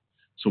budget.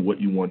 So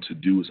what you want to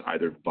do is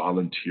either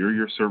volunteer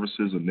your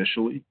services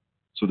initially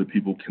so that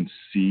people can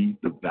see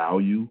the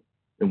value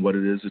in what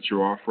it is that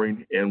you're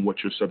offering and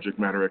what your subject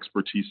matter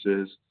expertise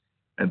is.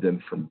 And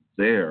then from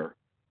there,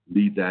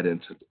 lead that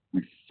into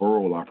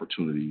referral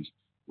opportunities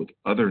with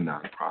other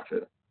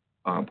nonprofit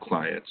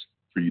clients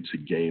for you to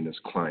gain as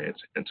clients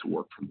and to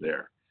work from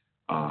there.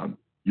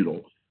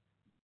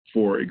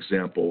 For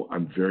example,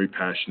 I'm very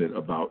passionate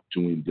about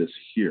doing this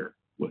here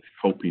with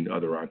helping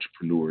other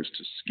entrepreneurs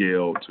to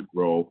scale, to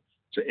grow,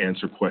 to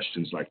answer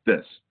questions like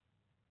this.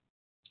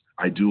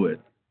 I do it.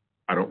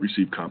 I don't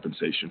receive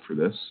compensation for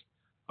this.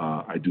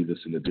 I do this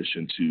in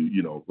addition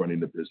to, running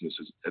the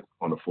businesses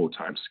on a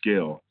full-time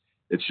scale.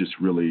 It's just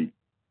really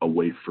a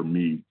way for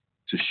me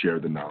to share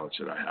the knowledge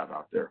that I have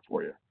out there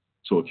for you.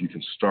 So if you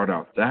can start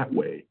out that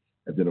way,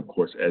 and then, of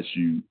course, as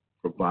you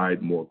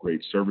provide more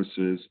great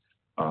services,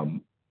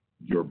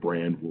 your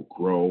brand will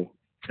grow,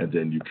 and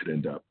then you could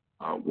end up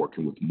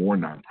working with more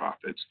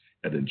nonprofits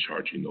and then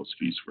charging those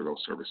fees for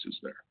those services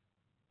there.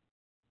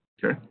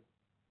 Okay?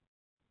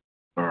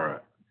 All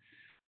right.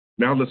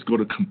 Now let's go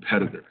to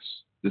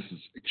competitors. This is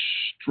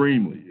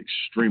extremely,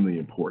 extremely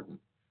important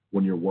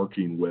when you're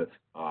working with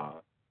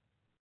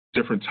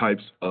different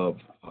types of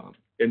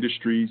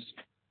industries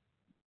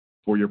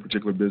for your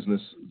particular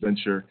business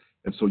venture.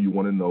 And so you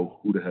want to know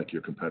who the heck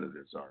your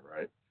competitors are,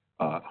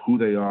 right? Who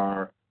they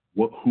are,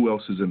 who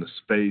else is in the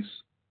space,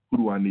 who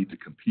do I need to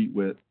compete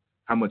with,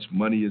 how much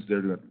money is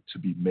there to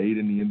be made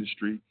in the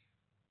industry.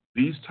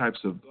 These types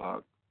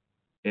of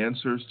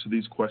answers to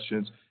these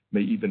questions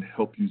may even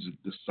help you to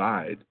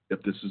decide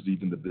if this is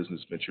even the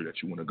business venture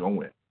that you want to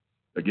go in.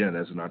 Again,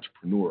 as an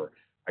entrepreneur,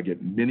 I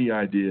get many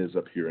ideas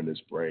up here in this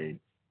brain,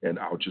 and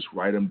I'll just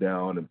write them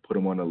down and put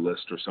them on a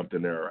list or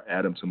something there, or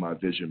add them to my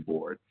vision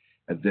board.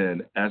 And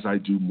then as I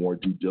do more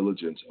due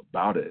diligence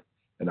about it,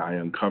 and I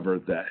uncover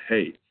that,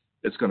 hey,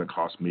 it's going to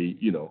cost me,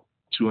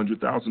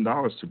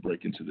 $200,000 to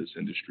break into this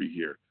industry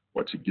here,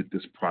 or to get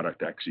this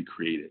product actually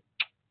created.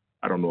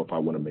 I don't know if I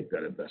want to make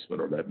that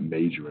investment or that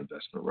major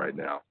investment right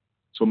now.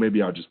 So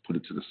maybe I'll just put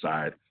it to the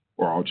side,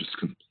 or I'll just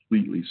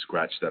completely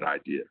scratch that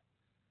idea.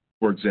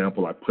 For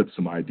example, I put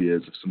some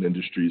ideas of some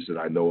industries that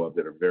I know of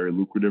that are very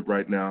lucrative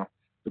right now.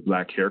 The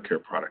black hair care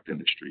product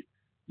industry.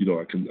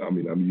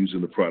 I'm using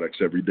the products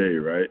every day,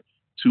 right?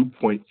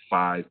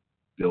 $2.5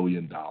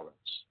 billion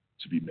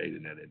to be made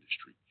in that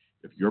industry.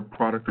 If your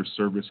product or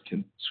service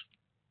can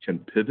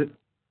pivot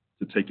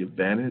to take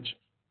advantage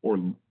or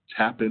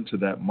tap into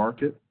that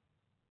market,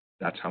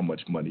 that's how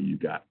much money you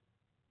got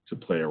to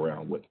play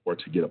around with or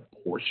to get a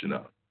portion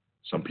of.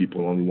 Some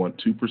people only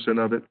want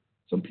 2% of it.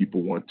 Some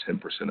people want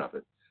 10% of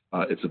it.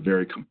 It's a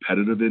very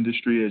competitive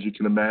industry, as you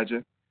can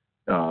imagine.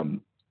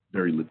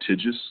 Very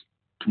litigious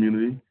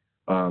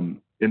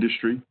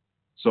industry.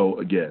 So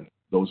again,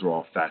 those are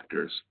all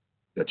factors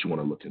that you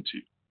want to look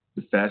into.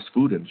 The fast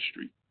food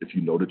industry, if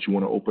you know that you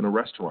want to open a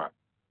restaurant,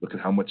 look at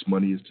how much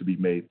money is to be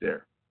made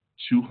there.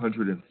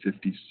 $256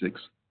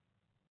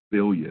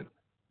 billion.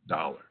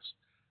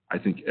 I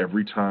think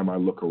every time I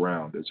look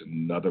around, there's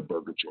another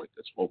burger joint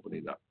that's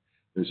opening up.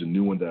 There's a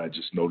new one that I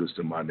just noticed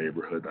in my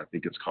neighborhood. I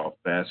think it's called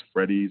Fast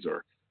Freddy's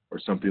or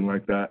something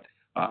like that.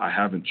 I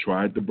haven't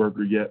tried the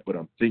burger yet, but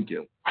I'm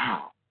thinking,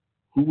 wow,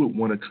 who would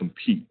want to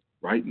compete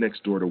right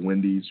next door to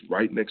Wendy's,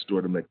 right next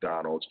door to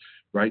McDonald's,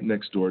 right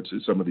next door to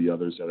some of the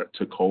others that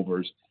took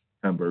Culver's,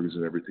 hamburgers,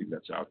 and everything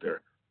that's out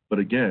there. But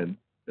again,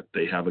 if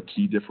they have a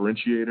key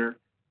differentiator,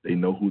 they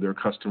know who their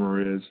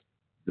customer is,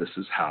 this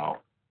is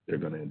how they're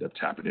going to end up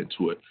tapping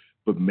into it.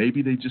 But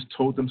maybe they just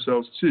told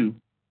themselves, too,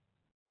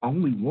 I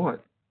only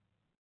want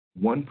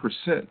 1%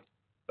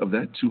 of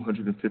that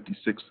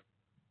 $256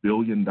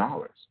 billion,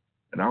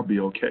 and I'll be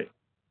okay.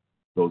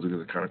 Those are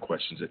the kind of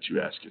questions that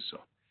you ask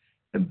yourself.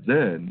 And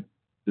then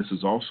this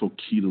is also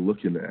key to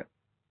looking at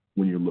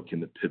when you're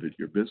looking to pivot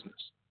your business.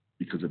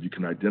 Because if you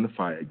can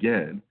identify,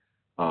 again,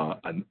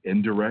 an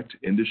indirect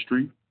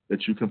industry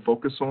that you can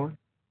focus on,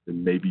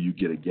 then maybe you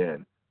get,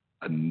 again,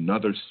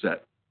 another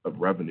set of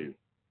revenue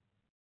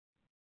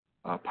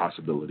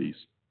possibilities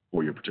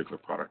for your particular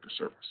product or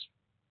service.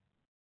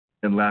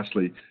 And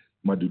lastly,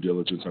 my due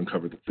diligence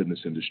uncovered the fitness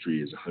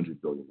industry is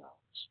 $100 billion.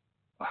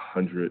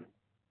 $100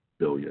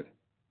 billion.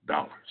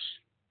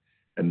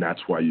 And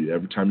that's why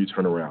every time you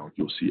turn around,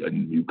 you'll see a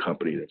new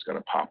company that's going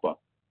to pop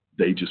up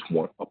They just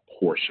want a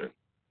portion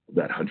of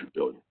that 100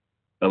 billion.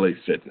 LA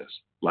Fitness,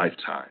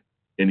 Lifetime,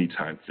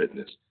 Anytime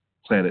Fitness,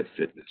 Planet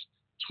Fitness,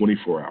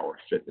 24-hour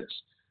fitness.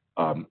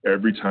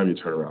 Every time you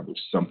turn around, there's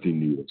something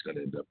new that's going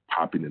to end up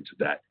popping into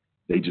that.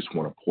 They just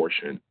want a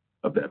portion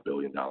of that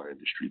billion-dollar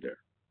industry there.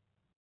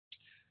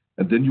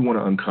 And then you want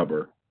to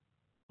uncover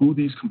who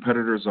these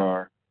competitors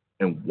are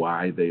and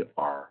why they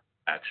are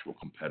actual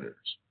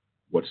competitors.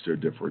 What's their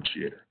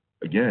differentiator?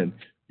 Again,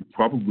 you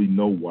probably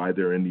know why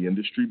they're in the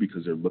industry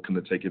because they're looking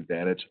to take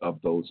advantage of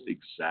those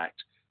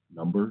exact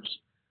numbers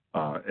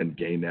and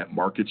gain that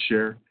market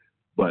share.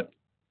 But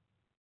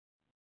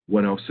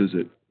what else is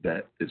it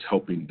that is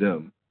helping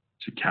them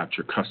to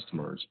capture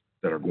customers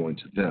that are going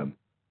to them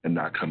and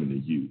not coming to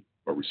you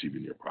or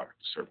receiving your product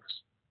or service?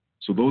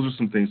 So those are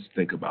some things to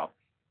think about.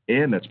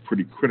 And that's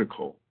pretty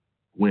critical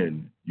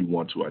when you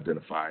want to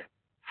identify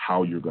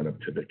how you're going to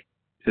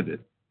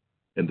pivot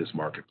in this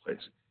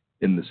marketplace,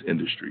 in this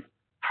industry,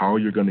 how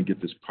you're going to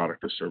get this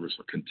product or service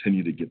or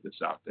continue to get this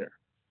out there.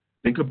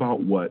 Think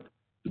about what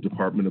the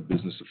Department of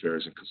Business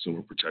Affairs and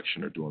Consumer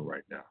Protection are doing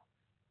right now.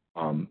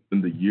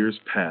 In the years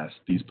past,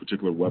 these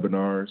particular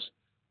webinars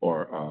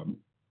or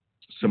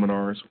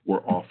seminars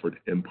were offered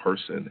in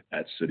person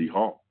at City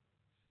Hall.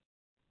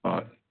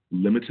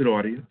 Limited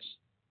audience,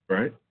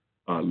 right?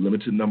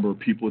 Limited number of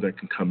people that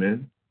can come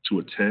in to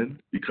attend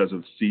because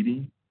of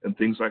seating and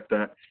things like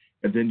that.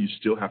 And then you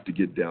still have to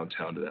get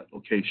downtown to that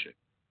location.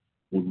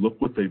 Well,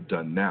 look what they've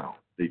done now.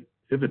 They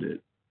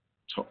pivoted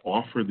to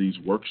offer these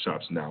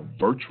workshops now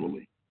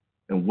virtually.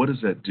 And what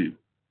does that do?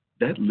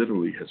 That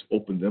literally has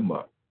opened them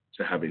up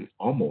to having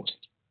almost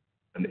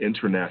an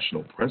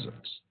international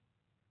presence.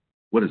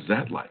 What is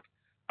that like?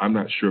 I'm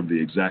not sure of the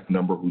exact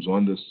number who's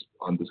on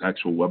this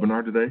actual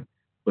webinar today,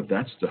 but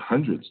that's the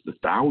hundreds, the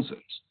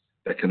thousands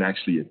that can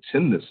actually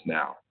attend this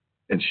now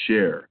and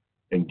share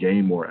and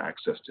gain more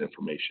access to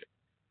information.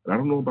 And I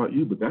don't know about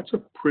you, but that's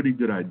a pretty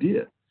good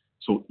idea.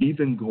 So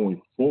even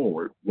going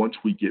forward, once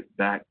we get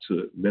back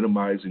to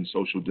minimizing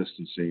social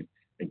distancing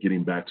and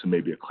getting back to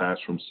maybe a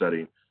classroom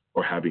setting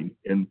or having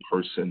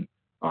in-person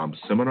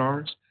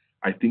seminars,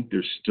 I think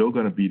there's still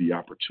going to be the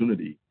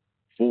opportunity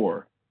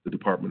for the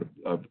Department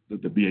of the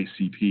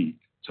BACP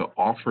to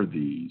offer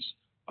these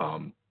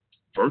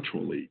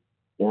virtually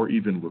or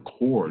even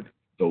record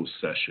those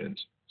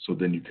sessions so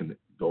then you can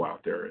go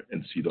out there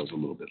and see those a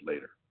little bit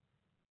later.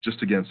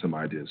 Just again, some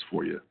ideas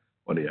for you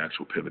on the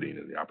actual pivoting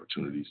and the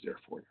opportunities there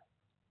for you.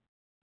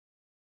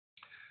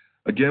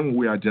 Again, when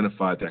we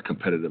identify that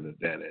competitive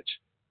advantage,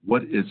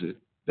 what is it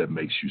that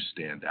makes you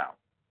stand out,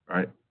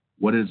 right?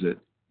 What is it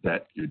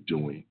that you're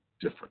doing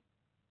different?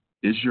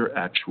 Is your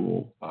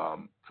actual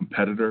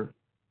competitor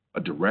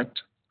a direct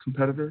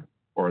competitor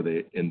or are they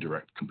an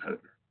indirect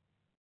competitor?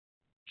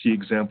 Key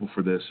example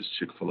for this is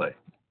Chick-fil-A.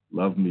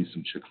 Love me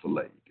some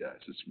Chick-fil-A, you guys.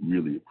 It's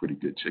really a pretty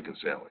good chicken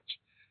sandwich.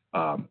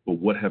 But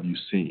what have you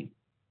seen?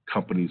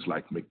 Companies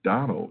like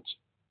McDonald's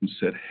who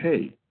said,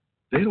 hey,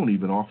 they don't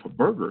even offer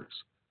burgers,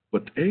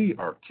 but they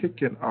are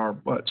kicking our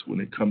butts when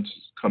it comes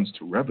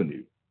to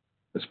revenue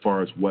as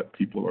far as what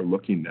people are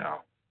looking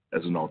now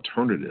as an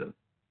alternative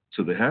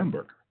to the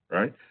hamburger,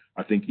 right?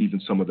 I think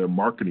even some of their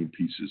marketing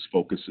pieces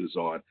focuses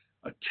on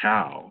a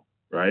cow,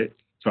 right?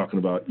 Talking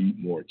about eat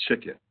more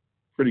chicken.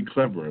 Pretty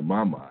clever in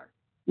my mind.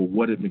 Well,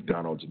 what did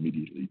McDonald's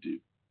immediately do?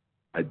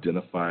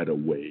 Identified a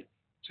way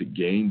to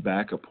gain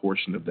back a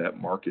portion of that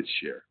market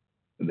share.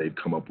 And they've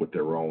come up with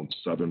their own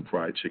Southern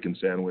fried chicken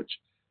sandwich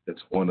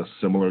that's on a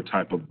similar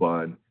type of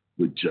bun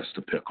with just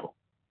a pickle,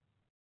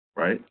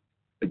 right?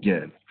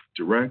 Again,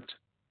 direct,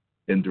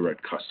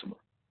 indirect customer.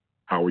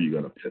 How are you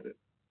going to pivot?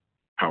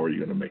 How are you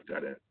going to make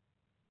that in?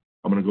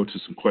 I'm going to go to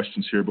some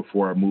questions here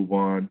before I move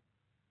on.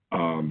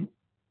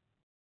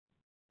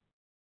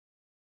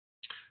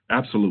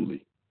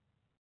 Absolutely.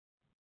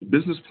 The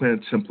business plan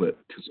template,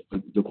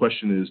 because the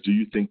question is, do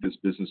you think this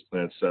business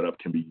plan setup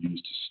can be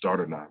used to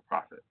start a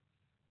nonprofit?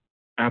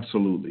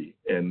 Absolutely.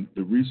 And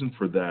the reason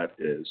for that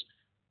is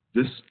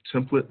this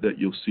template that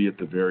you'll see at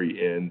the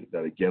very end,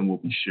 that again will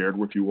be shared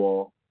with you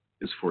all,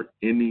 is for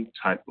any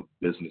type of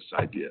business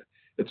idea.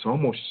 It's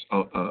almost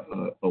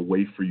a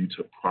way for you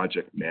to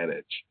project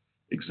manage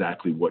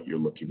exactly what you're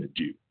looking to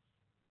do.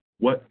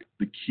 What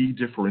the key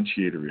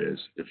differentiator is,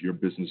 if your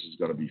business is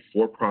going to be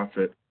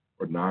for-profit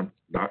or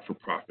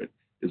not-for-profit,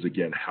 is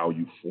again how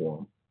you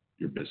form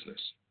your business.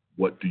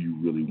 What do you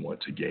really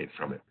want to gain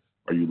from it?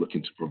 Are you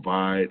looking to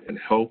provide and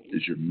help?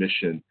 Is your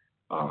mission,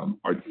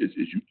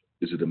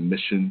 is it a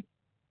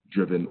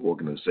mission-driven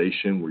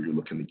organization where you're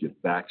looking to give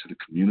back to the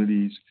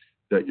communities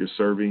that you're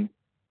serving?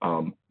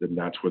 Then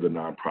that's where the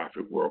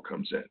nonprofit world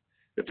comes in.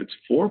 If it's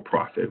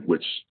for-profit,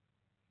 which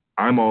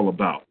I'm all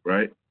about,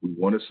 right? We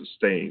want to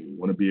sustain, we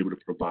want to be able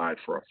to provide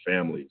for our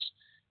families.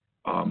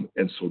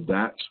 And so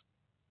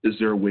is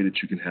there a way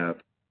that you can have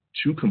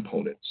two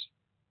components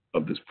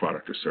of this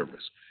product or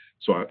service?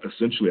 So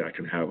essentially I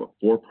can have a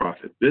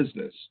for-profit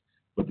business,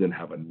 but then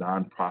have a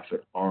nonprofit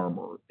arm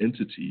or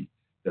entity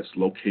that's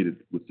located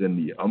within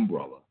the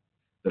umbrella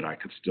that I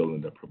could still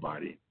end up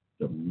providing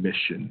the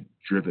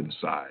mission-driven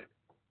side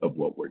of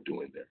what we're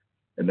doing there.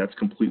 And that's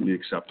completely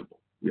acceptable.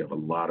 We have a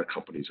lot of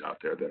companies out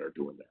there that are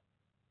doing that.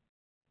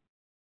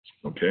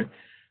 Okay.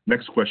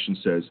 Next question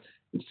says,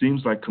 it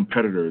seems like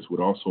competitors would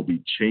also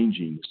be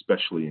changing,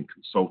 especially in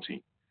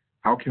consulting.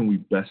 How can we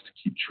best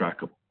keep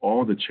track of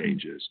all the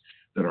changes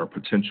that our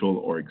potential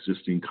or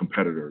existing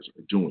competitors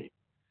are doing?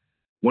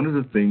 One of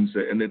the things,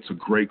 and it's a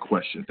great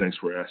question, thanks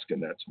for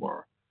asking that,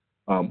 Tamara.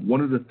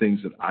 One of the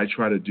things that I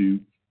try to do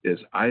is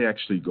I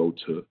actually go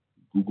to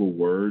Google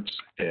Words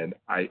and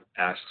I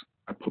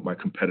put my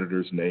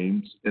competitors'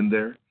 names in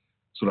there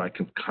so that I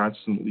can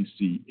constantly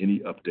see any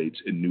updates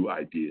and new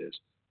ideas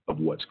of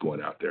what's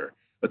going out there.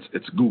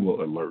 It's Google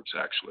Alerts,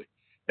 actually.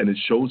 And it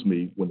shows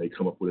me when they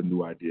come up with a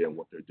new idea and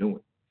what they're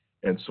doing.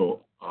 And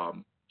so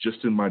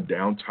just in my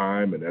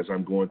downtime and as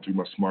I'm going through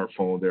my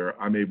smartphone there,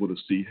 I'm able to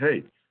see,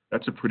 hey,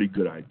 that's a pretty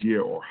good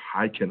idea, or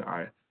how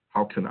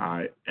can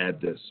I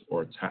add this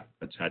or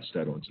attach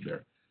that onto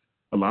there?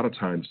 A lot of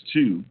times,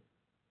 too,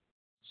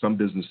 some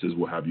businesses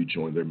will have you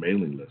join their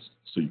mailing list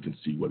so you can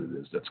see what it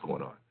is that's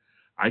going on.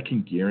 I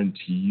can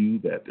guarantee you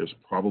that there's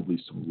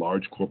probably some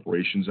large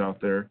corporations out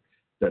there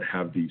that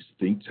have these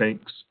think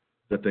tanks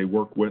that they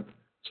work with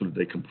so that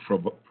they can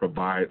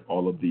provide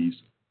all of these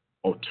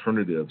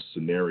alternative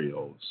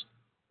scenarios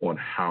on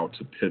how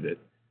to pivot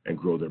and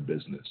grow their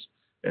business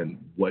and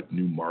what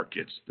new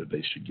markets that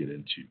they should get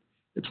into.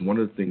 It's one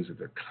of the things that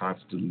they're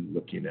constantly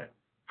looking at,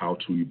 how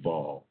to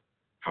evolve,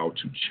 how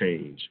to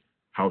change,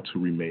 how to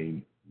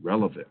remain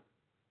relevant,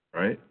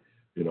 right?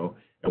 You know,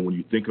 and when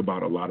you think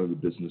about a lot of the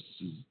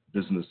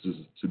businesses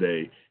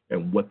today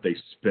and what they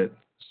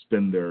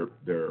spend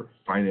their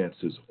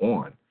finances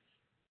on,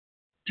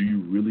 do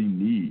you really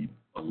need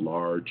a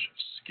large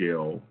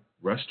scale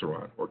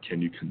restaurant, or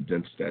can you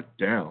condense that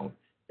down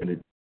and it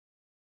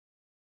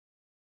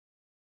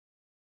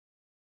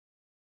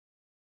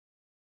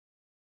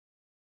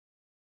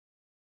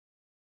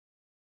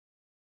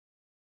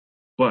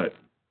but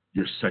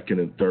you're second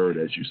and third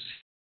as you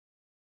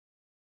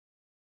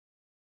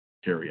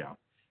carry out.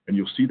 And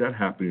you'll see that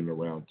happening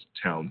around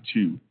town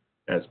too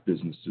as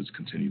businesses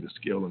continue to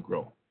scale and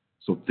grow.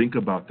 So think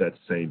about that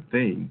same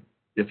thing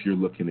if you're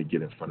looking to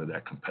get in front of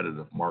that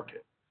competitive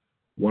market.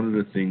 One of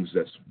the things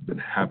that's been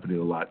happening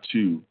a lot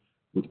too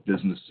with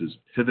businesses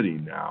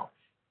pivoting now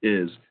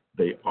is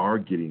they are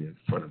getting in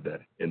front of that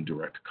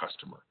indirect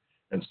customer.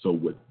 And so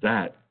with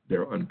that,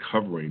 they're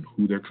uncovering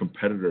who their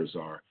competitors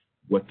are,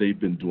 what they've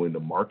been doing to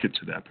market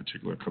to that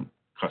particular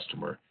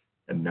customer,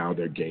 and now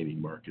they're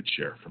gaining market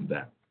share from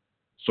that.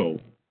 So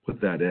put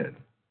that in.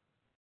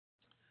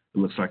 It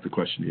looks like the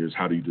question here is,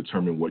 how do you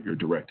determine what your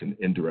direct and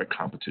indirect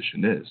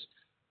competition is?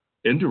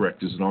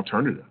 Indirect is an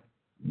alternative.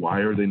 Why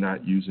are they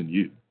not using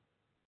you?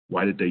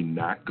 Why did they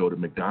not go to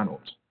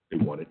McDonald's? They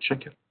wanted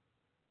chicken.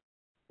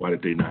 Why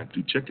did they not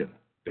do chicken?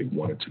 They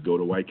wanted to go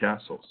to White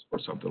Castles or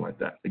something like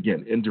that.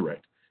 Again,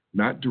 indirect.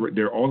 Not direct.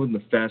 They're all in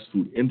the fast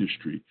food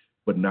industry,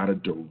 but not a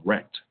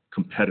direct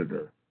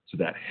competitor to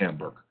that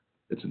hamburger.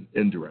 It's an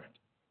indirect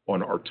or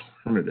an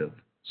alternative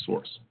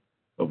source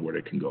of where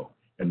they can go.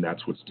 And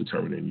that's what's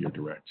determining your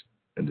direct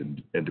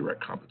and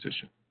indirect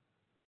competition.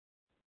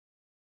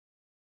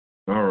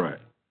 All right.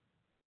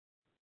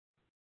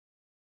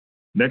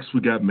 Next,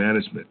 we got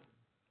management.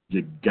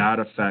 You got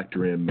to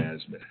factor in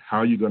management. How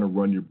are you going to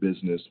run your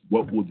business?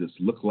 What will this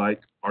look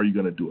like? Are you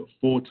going to do it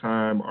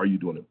full-time? Are you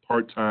doing it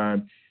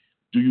part-time?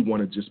 Do you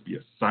want to just be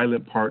a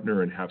silent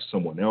partner and have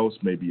someone else?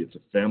 Maybe it's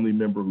a family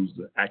member who's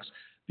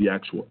the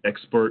actual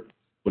expert,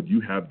 but you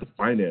have the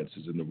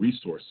finances and the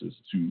resources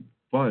to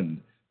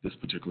fund this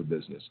particular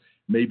business.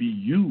 Maybe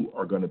you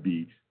are going to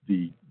be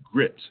the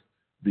grit,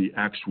 the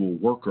actual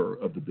worker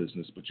of the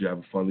business, but you have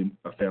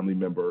a family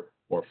member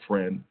or a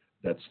friend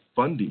that's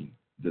funding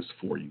this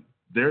for you.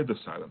 They're the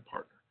silent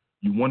partner.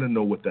 You want to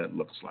know what that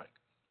looks like.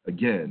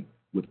 Again,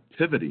 with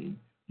pivoting,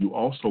 you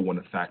also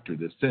want to factor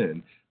this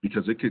in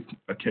because it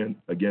can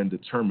again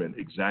determine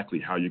exactly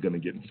how you're going to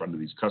get in front of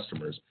these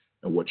customers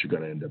and what you're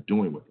going to end up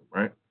doing with them,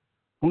 right?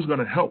 Who's going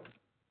to help?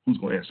 Who's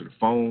going to answer the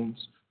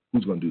phones?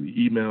 Who's going to do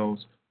the emails?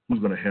 Who's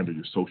going to handle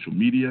your social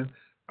media?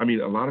 I mean,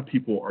 a lot of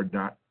people are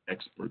not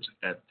experts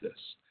at this.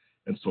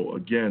 And so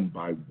again,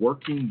 by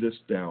working this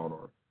down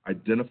or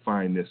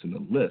identifying this in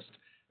a list,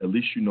 at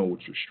least you know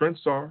what your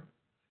strengths are,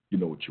 you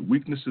know what your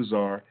weaknesses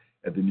are,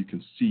 and then you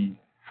can see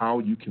how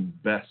you can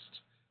best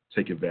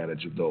take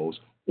advantage of those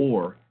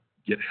or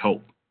get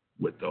help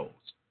with those.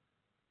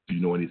 Do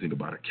you know anything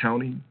about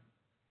accounting?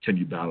 Can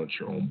you balance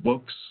your own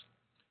books?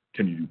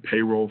 Can you do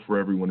payroll for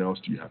everyone else?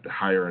 Do you have to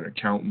hire an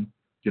accountant,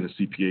 get a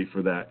CPA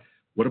for that?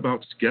 What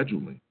about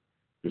scheduling?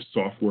 There's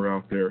software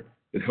out there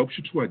that helps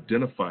you to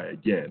identify,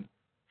 again,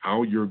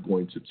 how you're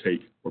going to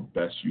take or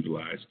best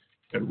utilize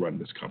and run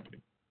this company.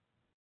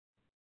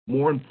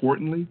 More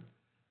importantly,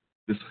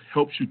 this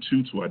helps you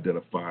too to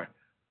identify,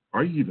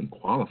 are you even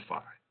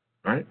qualified,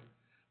 right?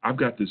 I've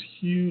got this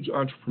huge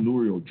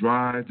entrepreneurial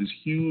drive, this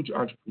huge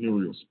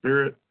entrepreneurial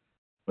spirit,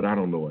 but I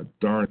don't know a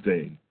darn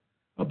thing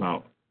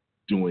about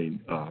doing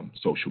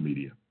social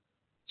media.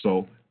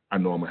 So I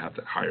know I'm going to have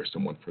to hire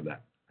someone for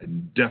that. I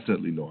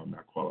definitely know I'm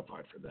not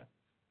qualified for that.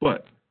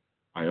 But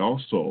I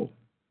also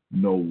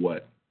know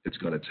what it's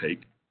going to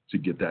take to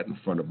get that in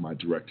front of my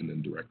direct and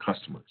indirect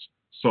customers.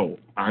 So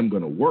I'm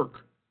going to work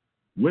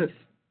with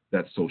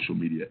that social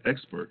media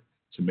expert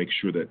to make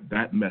sure that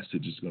that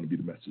message is going to be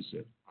the message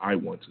that I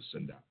want to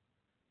send out.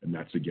 And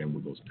that's, again,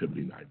 where those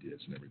pivoting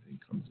ideas and everything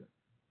comes in.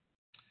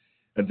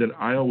 And then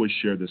I always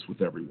share this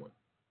with everyone.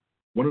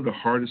 One of the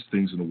hardest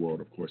things in the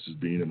world, of course, is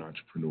being an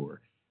entrepreneur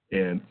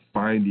and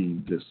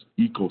finding this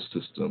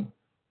ecosystem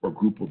or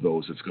group of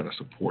those that's going to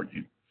support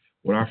you.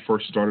 When I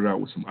first started out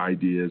with some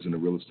ideas in the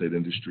real estate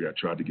industry, I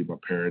tried to get my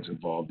parents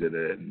involved in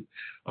it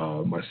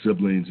and my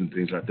siblings and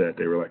things like that.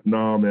 They were like,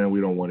 no, man,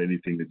 we don't want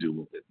anything to do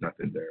with it,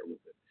 nothing there with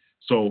it.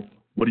 So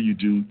what do?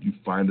 You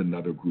find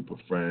another group of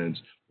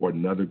friends or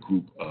another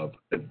group of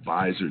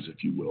advisors,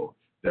 if you will,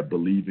 that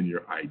believe in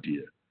your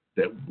idea,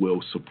 that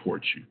will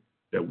support you,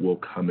 that will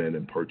come in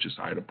and purchase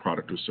either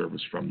product or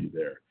service from you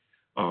there.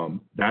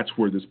 That's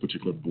where this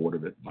particular board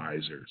of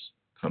advisors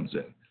comes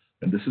in.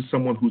 And this is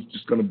someone who's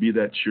just going to be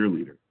that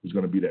cheerleader, who's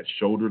going to be that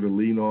shoulder to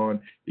lean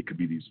on. It could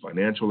be these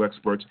financial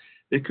experts.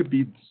 It could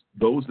be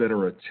those that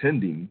are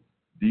attending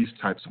these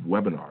types of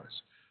webinars.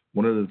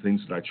 One of the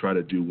things that I try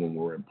to do when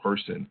we're in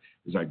person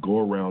is I go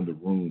around the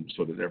room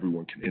so that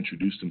everyone can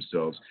introduce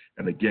themselves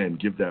and, again,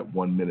 give that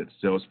 1-minute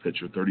sales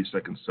pitch or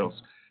 30-second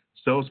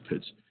sales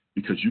pitch,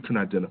 because you can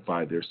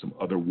identify there's some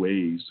other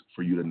ways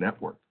for you to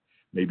network.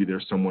 Maybe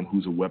there's someone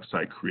who's a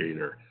website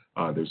creator.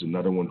 There's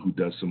another one who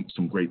does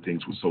some great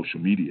things with social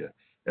media.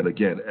 And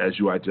again, as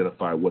you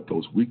identify what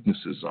those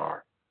weaknesses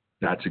are,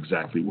 that's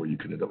exactly where you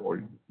can end up,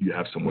 or you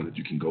have someone that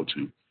you can go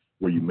to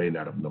where you may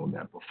not have known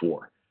that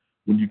before.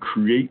 When you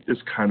create this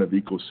kind of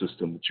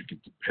ecosystem that you can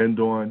depend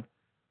on,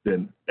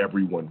 then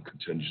everyone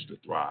continues to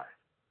thrive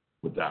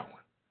with that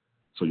one.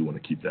 So you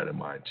want to keep that in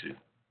mind too.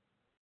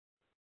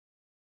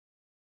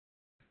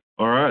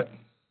 All right,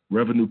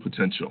 revenue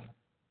potential.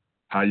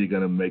 How you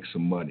going to make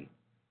some money?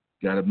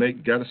 Got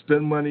to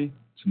spend money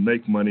to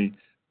make money,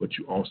 but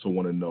you also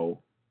want to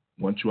know,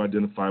 once you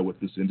identify what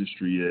this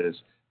industry is,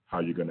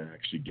 how you're going to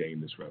actually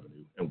gain this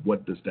revenue, and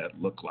what does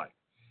that look like?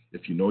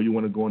 If you know you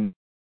want to go in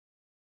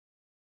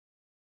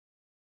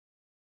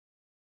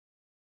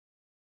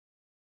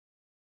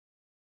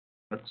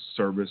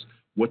service,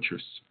 what you're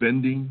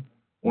spending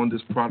on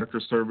this product or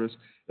service.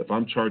 If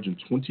I'm charging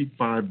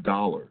 $25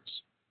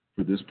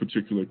 for this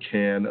particular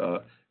can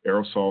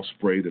aerosol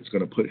spray that's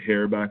going to put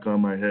hair back on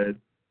my head,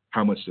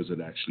 how much does it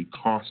actually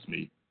cost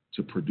me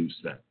to produce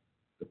that?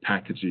 The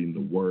packaging,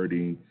 the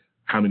wording,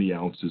 how many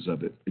ounces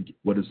of it,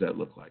 what does that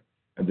look like?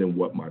 And then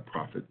what my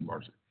profit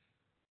margin.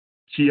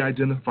 Key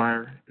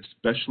identifier,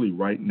 especially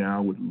right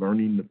now with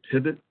learning to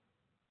pivot,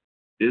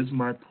 is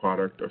my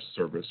product or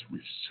service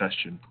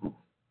recession proof?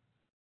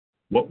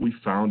 What we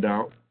found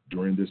out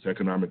during this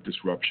economic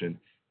disruption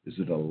is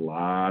that a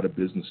lot of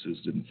businesses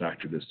didn't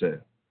factor this in.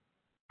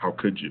 How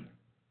could you,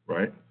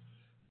 right?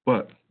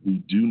 But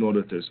we do know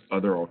that there's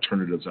other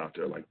alternatives out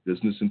there, like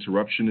business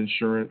interruption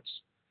insurance.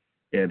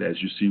 And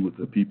as you see with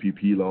the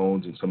PPP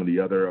loans and some of the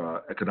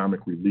other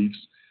economic reliefs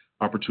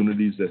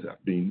opportunities that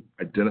have been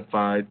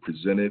identified,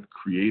 presented,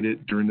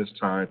 created during this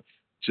time,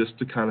 just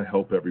to kind of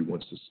help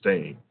everyone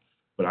sustain.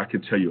 But I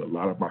can tell you a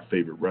lot of my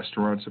favorite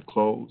restaurants have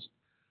closed.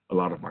 A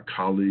lot of my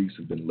colleagues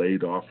have been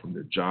laid off from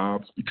their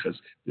jobs because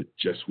there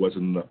just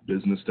wasn't enough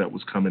business that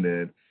was coming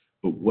in.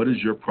 But what is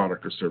your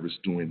product or service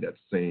doing that's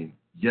saying,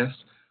 yes,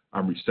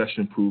 I'm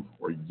recession proof,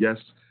 or yes,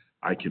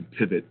 I can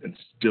pivot and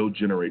still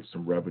generate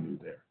some revenue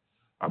there?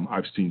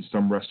 I've seen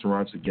some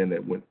restaurants, again,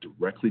 that went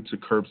directly to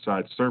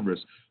curbside service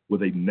where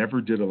they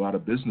never did a lot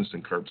of business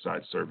in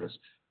curbside service,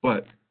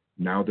 but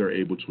now they're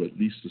able to at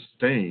least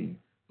sustain,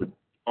 but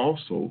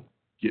also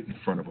get in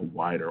front of a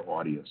wider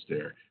audience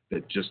there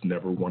that just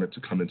never wanted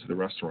to come into the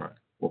restaurant,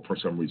 or for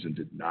some reason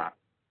did not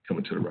come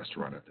into the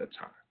restaurant at that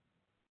time.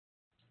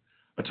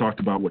 I talked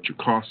about what your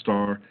costs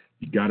are.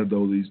 You got to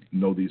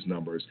know these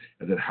numbers,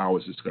 and then how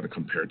is this going to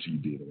compare to you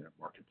being in that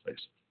marketplace?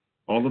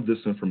 All of this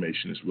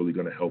information is really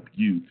going to help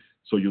you,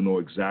 so you'll know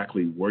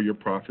exactly where your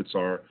profits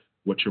are,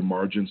 what your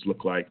margins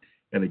look like,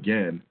 and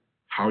again,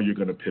 how you're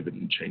going to pivot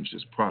and change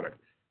this product.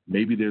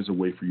 Maybe there's a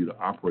way for you to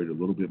operate a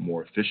little bit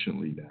more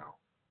efficiently now,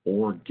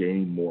 or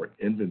gain more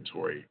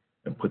inventory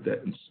and put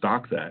that and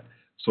stock that,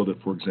 so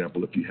that, for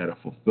example, if you had a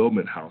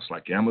fulfillment house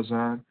like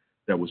Amazon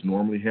that was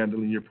normally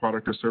handling your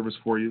product or service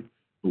for you,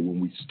 but when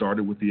we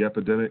started with the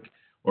epidemic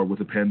or with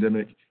the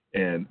pandemic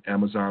and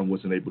Amazon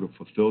wasn't able to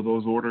fulfill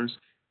those orders,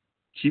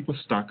 keep a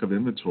stock of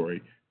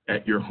inventory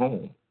at your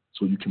home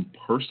so you can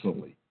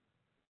personally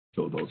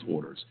fill those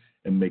orders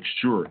and make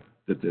sure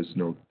that there's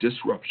no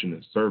disruption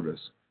in service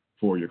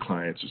for your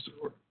clients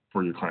or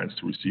for your clients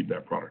to receive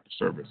that product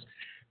or service.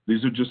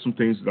 These are just some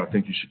things that I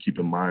think you should keep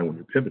in mind when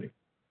you're pivoting.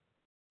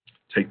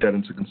 Take that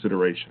into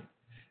consideration.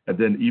 And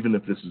then even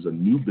if this is a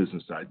new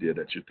business idea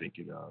that you're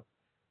thinking of,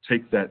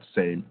 take that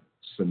same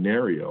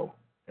scenario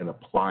and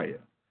apply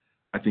it.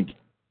 I think,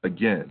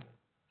 again,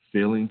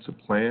 failing to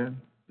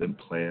plan, then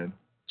plan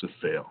to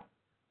fail.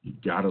 You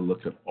got to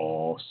look at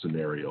all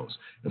scenarios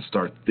and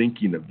start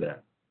thinking of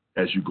that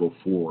as you go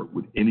forward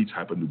with any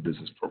type of new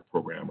business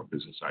program or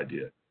business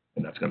idea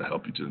and that's going to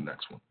help you to the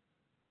next one.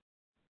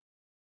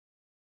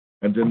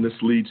 And then this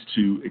leads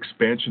to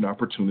expansion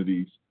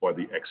opportunities or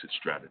the exit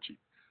strategy.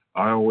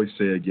 I always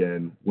say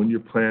again, when you're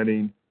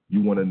planning,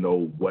 you want to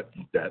know what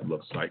that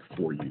looks like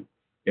for you.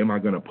 Am I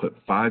going to put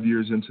 5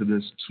 years into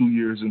this, 2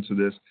 years into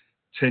this,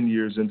 10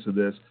 years into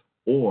this,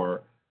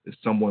 or is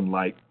someone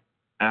like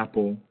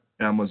Apple,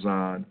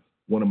 Amazon,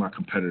 one of my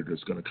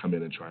competitors going to come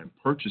in and try and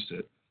purchase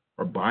it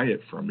or buy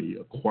it from me,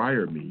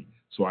 acquire me,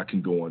 so I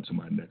can go on to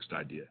my next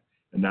idea?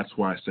 And that's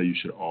why I say you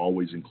should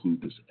always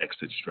include this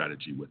exit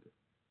strategy with it.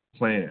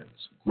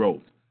 Plans,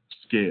 growth,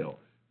 scale.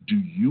 Do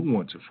you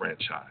want to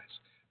franchise?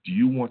 Do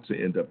you want to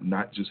end up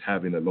not just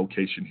having a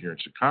location here in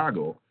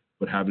Chicago,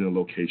 but having a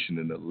location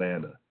in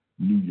Atlanta,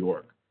 New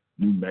York,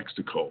 New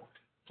Mexico,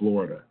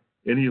 Florida,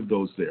 any of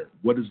those there?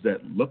 What does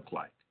that look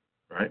like,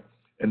 right?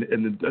 And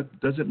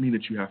it doesn't mean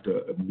that you have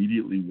to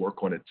immediately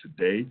work on it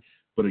today,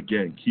 but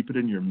again, keep it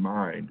in your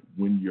mind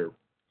when you're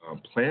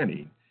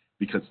planning,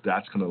 because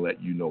that's going to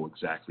let you know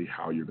exactly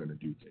how you're going to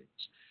do things.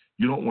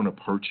 You don't want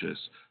to purchase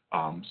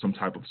some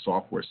type of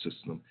software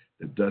system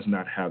that does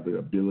not have the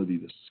ability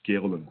to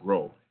scale and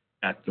grow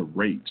at the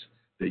rate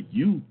that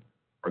you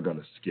are going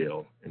to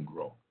scale and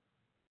grow.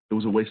 It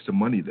was a waste of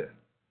money then.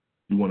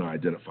 You want to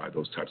identify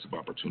those types of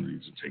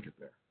opportunities and take it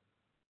there.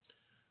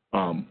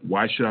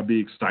 Why should I be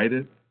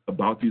excited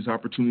about these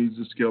opportunities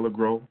to scale or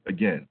grow?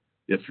 Again,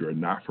 if you're a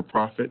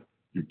not-for-profit,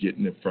 you're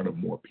getting in front of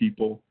more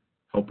people,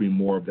 helping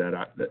more of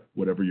that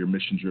whatever your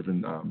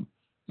mission-driven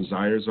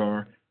desires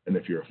are. And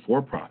if you're a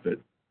for-profit,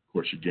 of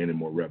course, you're gaining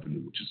more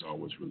revenue, which is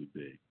always really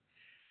big.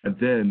 And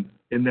then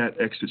in that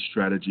exit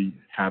strategy,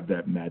 have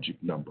that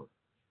magic number.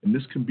 And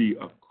this can be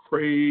a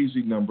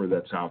crazy number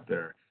that's out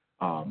there.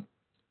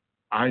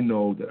 I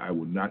know that I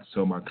will not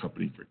sell my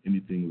company for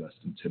anything less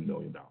than $10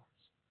 million.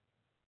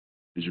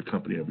 Is your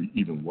company ever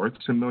even worth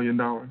 $10 million?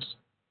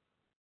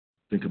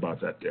 Think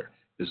about that there.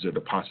 Is there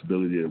the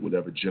possibility that it would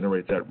ever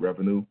generate that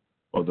revenue,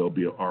 or there'll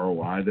be an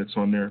ROI that's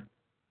on there?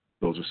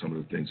 Those are some of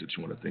the things that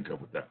you want to think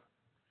of with that.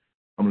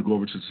 I'm going to go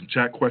over to some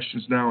chat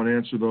questions now and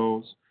answer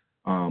those.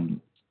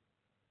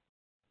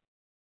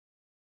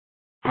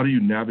 How do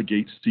you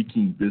navigate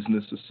seeking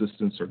business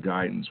assistance or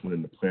guidance when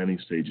in the planning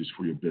stages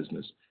for your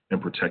business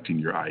and protecting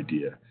your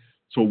idea?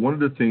 So one of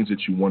the things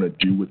that you want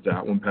to do with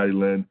that one, Patty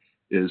Lynn,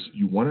 is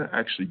you want to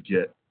actually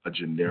get a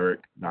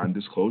generic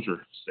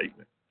non-disclosure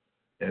statement.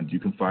 And you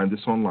can find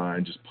this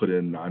online. Just put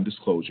in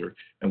non-disclosure.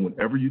 And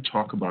whenever you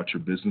talk about your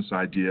business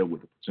idea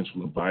with a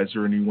potential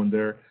advisor or anyone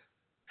there,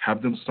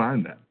 have them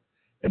sign that.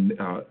 And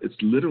it's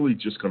literally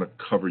just going to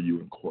cover you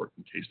in court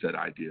in case that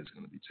idea is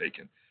going to be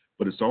taken.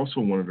 But it's also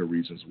one of the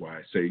reasons why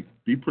I say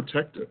be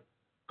protective,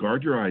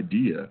 guard your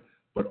idea,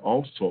 but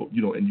also,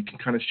 and you can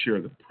kind of share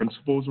the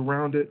principles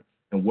around it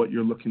and what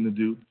you're looking to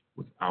do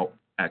without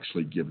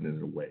actually giving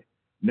it away.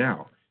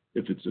 Now,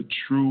 if it's a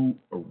true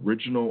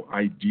original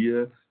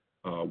idea,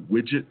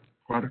 widget,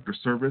 product, or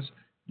service,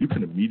 you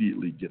can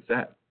immediately get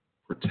that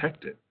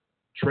protected,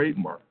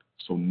 trademarked,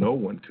 so no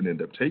one can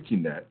end up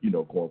taking that,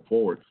 going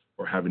forward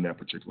or having that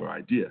particular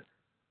idea.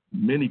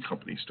 Many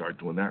companies start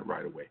doing that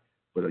right away.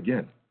 But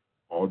again,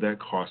 all that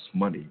costs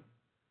money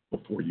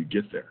before you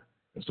get there.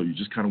 And so you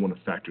just kind of want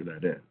to factor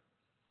that in.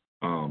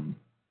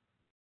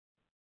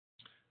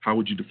 How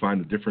would you define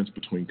the difference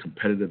between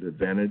competitive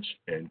advantage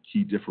and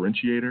key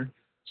differentiator?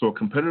 So a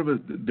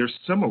competitive, they're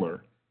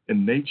similar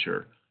in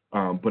nature,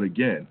 but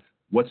again,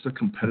 what's the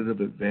competitive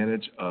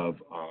advantage of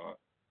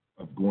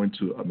going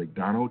to a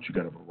McDonald's? You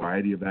got a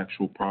variety of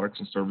actual products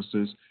and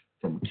services,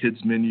 from a kids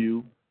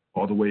menu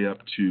all the way up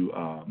to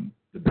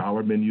the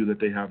dollar menu that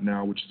they have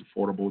now, which is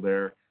affordable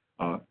there.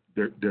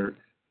 They're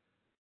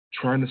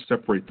trying to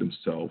separate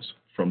themselves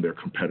from their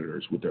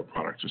competitors with their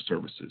products or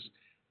services.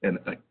 And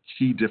a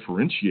key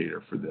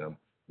differentiator for them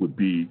would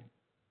be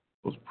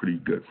those pretty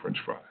good French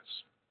fries,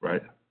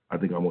 right? I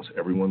think almost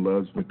everyone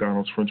loves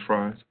McDonald's French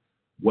fries.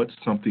 What's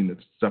something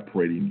that's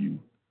separating you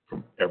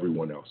from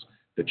everyone else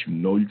that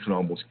you can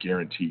almost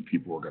guarantee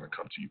people are going to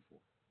come to you for?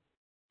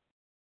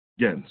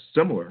 Again,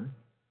 similar,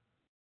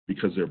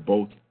 because they're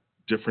both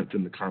different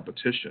than the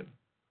competition,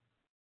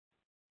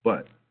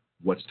 but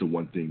what's the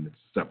one thing that's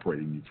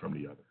separating you from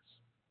the others?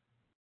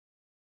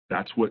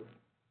 That's what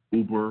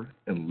Uber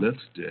and Lyft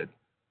did,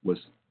 was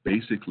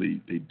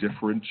basically they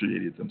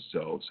differentiated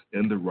themselves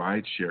in the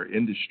rideshare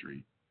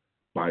industry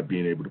by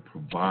being able to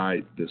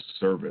provide this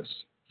service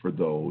for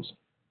those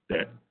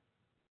that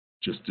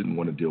just didn't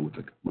want to deal with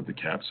the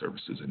cab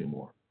services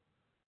anymore,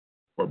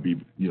 or be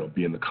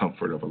in the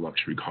comfort of a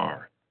luxury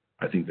car.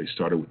 I think they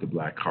started with the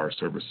black car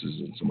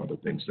services and some other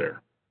things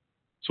there.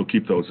 So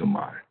keep those in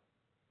mind.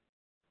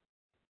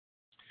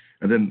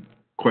 And then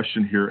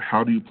question here,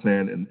 how do you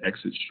plan an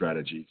exit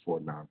strategy for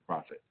a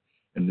nonprofit?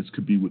 And this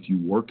could be with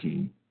you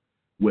working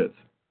with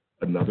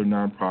another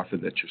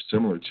nonprofit that you're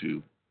similar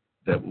to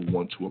that will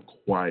want to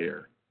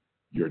acquire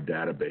your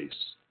database.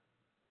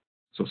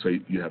 So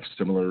say you have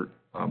similar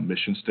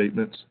mission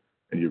statements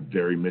and you're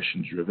very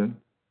mission driven,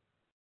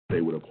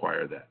 they would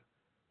acquire that.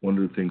 One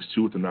of the things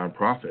too with the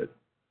nonprofit,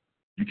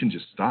 you can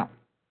just stop.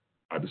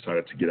 I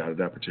decided to get out of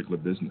that particular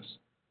business.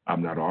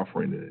 I'm not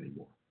offering it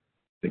anymore.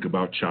 Think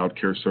about child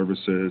care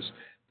services.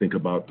 Think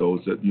about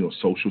those that,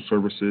 social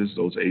services,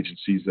 those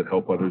agencies that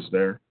help others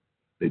there.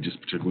 They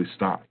just particularly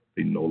stop.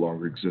 They no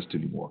longer exist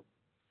anymore.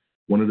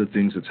 One of the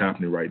things that's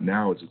happening right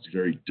now is it's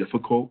very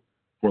difficult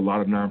for a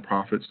lot of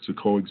nonprofits to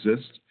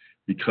coexist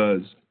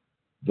because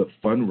the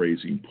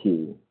fundraising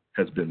pool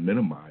has been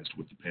minimized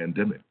with the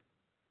pandemic.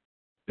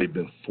 They've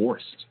been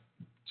forced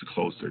to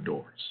close their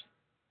doors,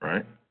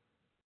 right?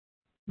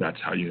 That's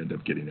how you end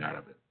up getting out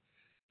of it.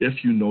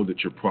 If you know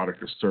that your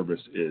product or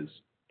service is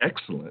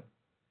excellent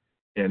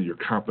and your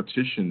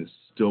competition has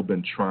still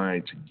been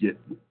trying to get,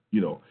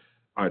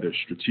 either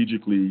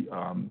strategically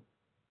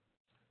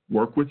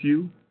work with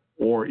you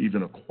or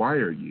even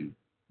acquire you,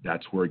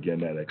 that's where, again,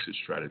 that exit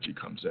strategy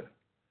comes in.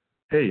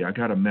 Hey, I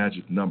got a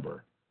magic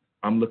number.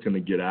 I'm looking to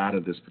get out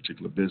of this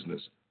particular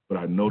business, but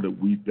I know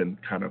that we've been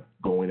kind of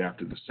going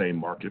after the same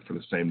market for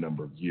the same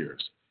number of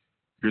years.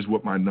 Here's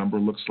what my number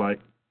looks like.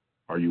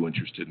 Are you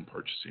interested in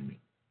purchasing me?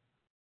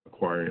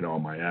 Acquiring all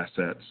my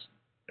assets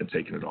and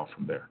taking it off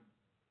from there.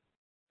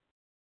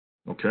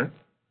 Okay?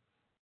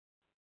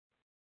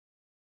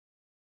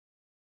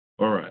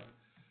 All right.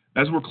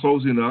 As we're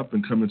closing up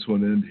and coming to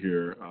an end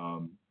here, a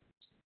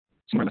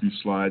few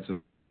slides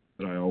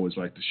that I always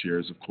like to share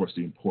is, of course,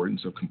 the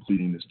importance of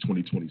completing this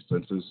 2020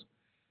 census,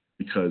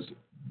 because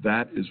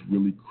that is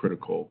really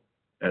critical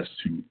as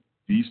to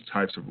these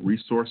types of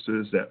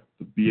resources that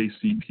the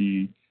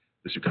BACP,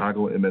 the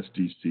Chicago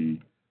MSDC,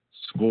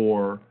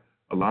 SCORE,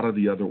 a lot of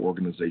the other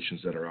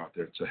organizations that are out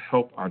there to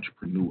help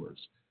entrepreneurs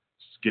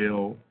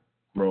scale,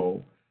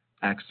 grow,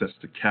 access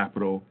to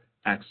capital,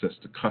 access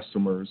to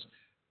customers.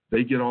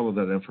 They get all of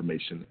that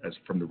information as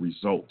from the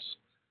results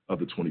of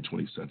the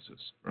 2020 census,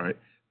 right?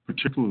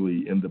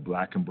 Particularly in the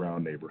Black and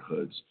brown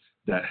neighborhoods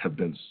that have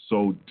been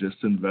so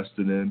disinvested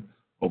in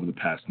over the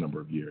past number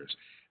of years.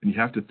 And you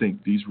have to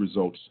think these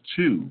results,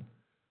 too,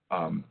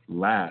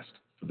 last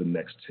for the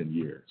next 10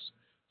 years.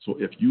 So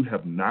if you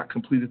have not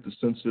completed the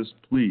census,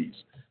 please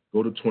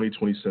go to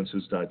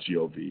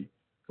 2020census.gov,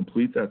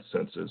 complete that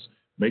census,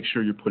 make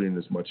sure you're putting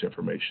as much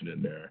information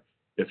in there.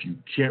 If you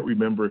can't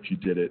remember if you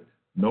did it,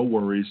 no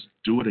worries,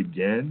 do it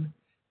again,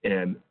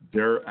 and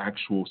their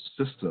actual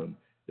system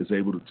is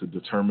able to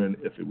determine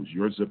if it was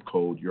your zip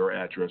code, your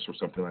address, or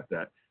something like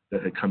that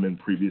that had come in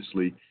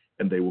previously,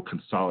 and they will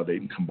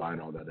consolidate and combine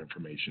all that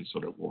information so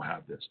that we'll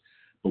have this.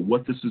 But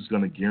what this is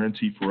going to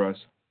guarantee for us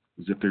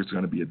is if there's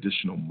going to be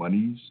additional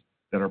monies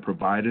that are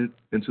provided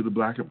into the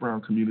Black and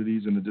brown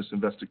communities and the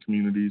disinvested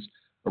communities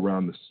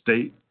around the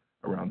state,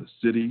 around the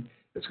city.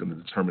 It's going to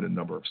determine the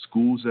number of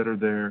schools that are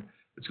there.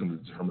 It's going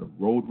to determine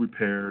road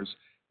repairs.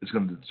 It's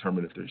going to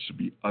determine if there should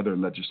be other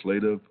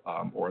legislative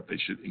or if they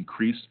should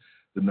increase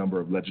the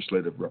number of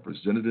legislative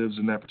representatives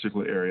in that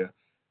particular area.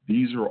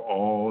 These are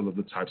all of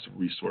the types of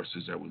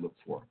resources that we look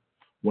for.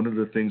 One of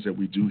the things that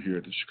we do here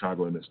at the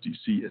Chicago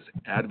MSDC is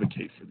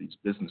advocate for these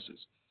businesses,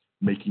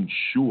 making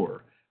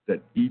sure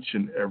that each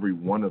and every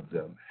one of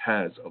them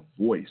has a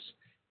voice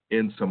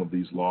in some of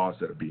these laws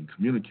that are being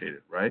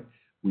communicated, right?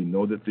 We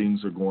know that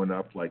things are going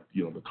up, like,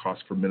 the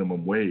cost for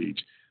minimum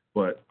wage,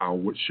 but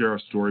I'll share a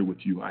story with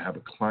you. I have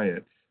a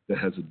client that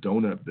has a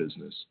donut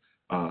business,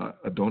 a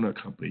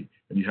donut company,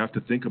 and you have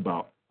to think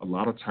about a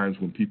lot of times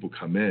when people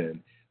come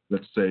in,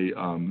 let's say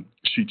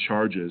she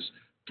charges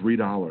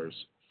 $3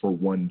 for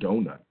one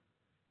donut,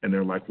 and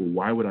they're like, well,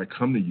 why would I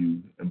come to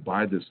you and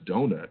buy this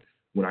donut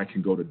when I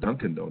can go to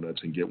Dunkin'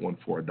 Donuts and get one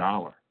for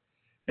 $1?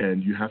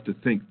 And you have to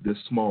think this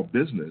small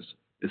business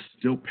is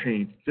still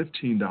paying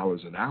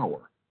 $15 an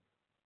hour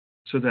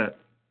to that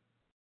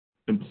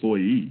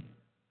employee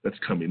that's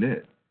coming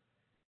in.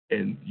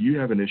 And you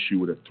have an issue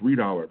with a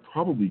 $3,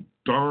 probably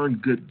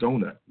darn good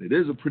donut. It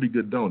is a pretty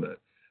good donut,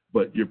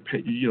 but you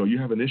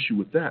have an issue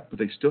with that, but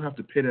they still have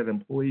to pay that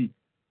employee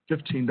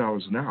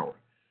 $15 an hour.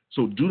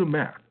 So do the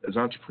math as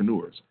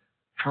entrepreneurs.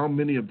 How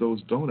many of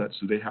those donuts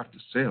do they have to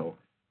sell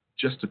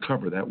just to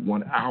cover that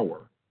 1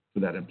 hour for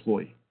that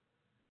employee?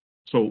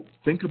 So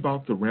think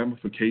about the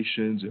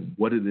ramifications and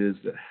what it is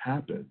that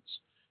happens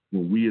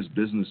when we as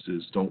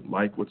businesses don't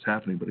like what's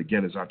happening. But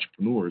again, as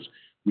entrepreneurs,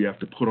 we have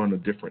to put on a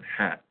different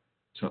hat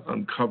to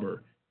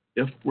uncover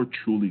if we're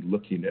truly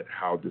looking at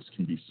how this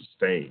can be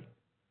sustained,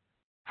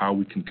 how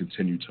we can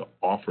continue to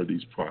offer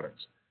these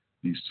products,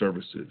 these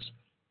services,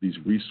 these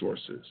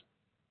resources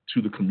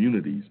to the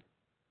communities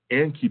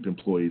and keep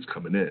employees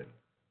coming in,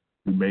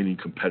 remaining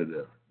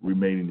competitive,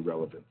 remaining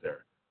relevant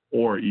there,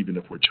 or even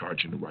if we're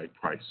charging the right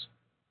price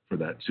for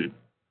that too.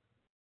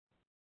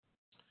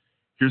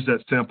 Here's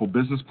that sample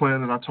business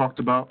plan that I talked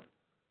about,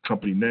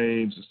 company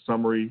names, a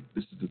summary.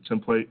 This is the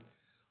template.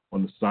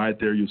 On the side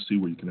there, you'll see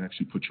where you can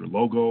actually put your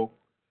logo,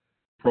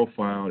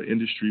 profile,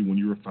 industry, when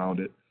you were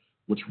founded.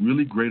 What's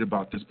really great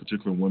about this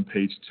particular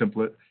one-page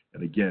template,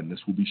 and again, this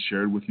will be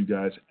shared with you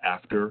guys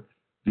after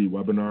the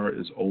webinar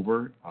is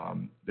over.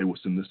 They will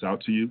send this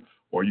out to you,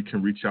 or you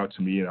can reach out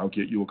to me and I'll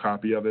get you a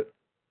copy of it.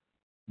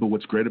 But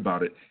what's great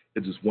about it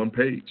is it's one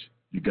page.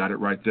 You got it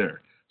right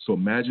there. So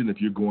imagine if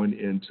you're going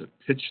in to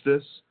pitch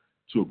this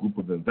to a group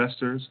of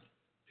investors,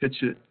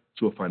 pitch it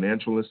to a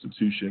financial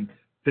institution,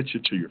 pitch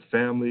it to your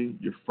family,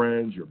 your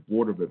friends, your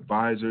board of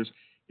advisors,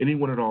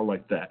 anyone at all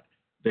like that.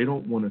 They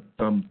don't want to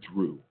thumb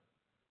through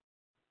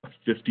a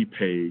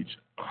 50-page,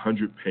 a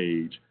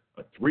 100-page,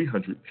 a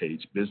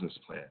 300-page business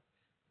plan.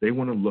 They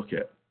want to look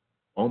at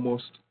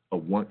almost a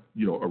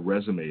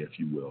resume, if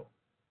you will,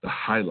 the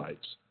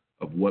highlights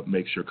of what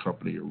makes your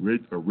company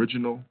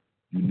original,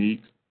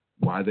 unique,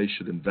 why they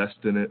should invest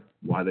in it,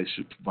 why they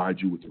should provide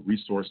you with the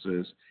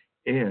resources,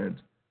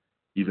 and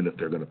even if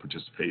they're going to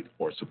participate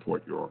or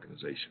support your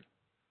organization.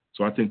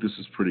 So I think this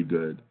is pretty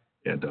good,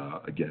 and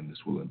again, this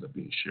will end up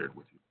being shared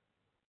with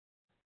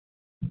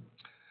you.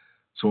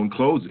 So in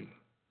closing,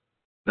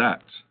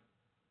 that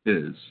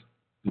is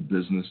the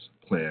Business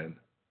Plan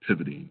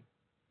Pivoting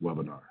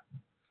webinar.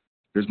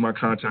 Here's my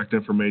contact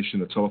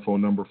information, a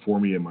telephone number for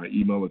me, and my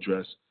email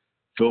address.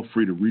 Feel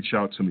free to reach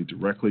out to me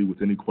directly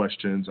with any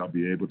questions. I'll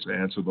be able to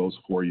answer those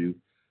for you.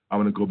 I'm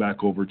going to go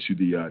back over to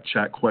the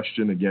chat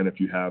question again, if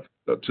you have,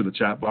 to the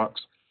chat box.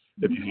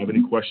 If you have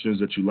any questions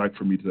that you'd like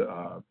for me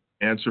to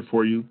answer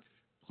for you,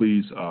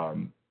 please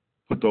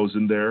put those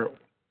in there.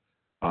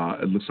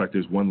 It looks like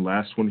there's one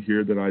last one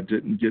here that I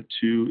didn't get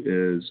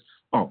to is,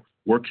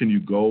 where can you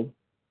go,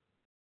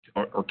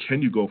 or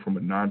can you go from a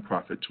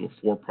nonprofit to a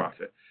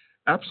for-profit?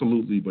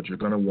 Absolutely, but you're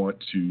going to want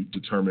to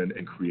determine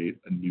and create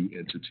a new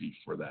entity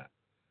for that.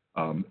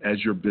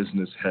 As your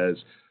business has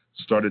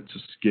started to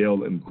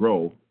scale and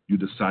grow, you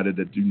decided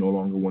that you no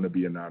longer want to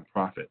be a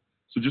nonprofit.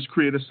 So just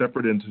create a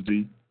separate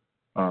entity,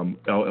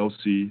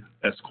 LLC,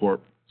 S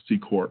Corp, C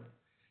Corp,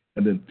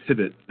 and then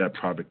pivot that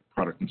product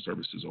and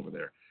services over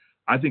there.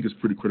 I think it's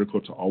pretty critical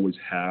to always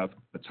have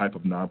a type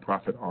of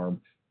nonprofit arm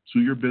to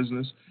your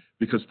business,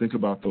 because think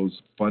about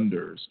those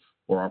funders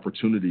or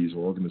opportunities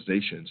or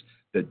organizations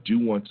that do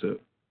want to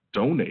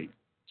donate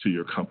to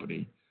your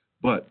company,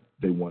 but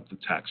they want the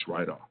tax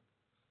write-off.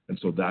 And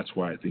so that's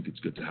why I think it's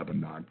good to have a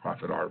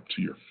nonprofit arm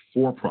to your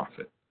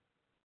for-profit,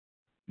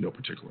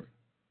 particularly.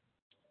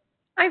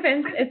 Hi,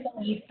 Vince. It's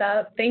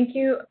Lisa. Thank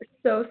you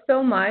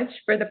so much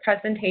for the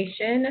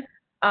presentation.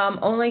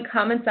 Only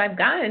comments I've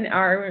gotten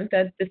are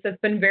that this has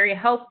been very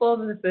helpful.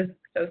 This is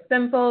so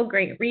simple,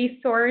 great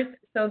resource.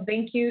 So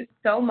thank you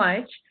so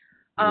much.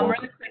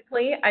 Really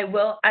quickly, I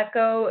will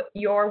echo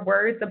your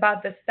words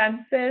about the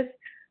census.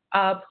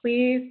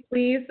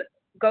 Please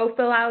go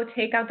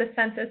take out the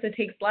census. It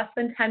takes less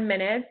than 10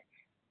 minutes.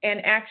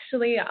 And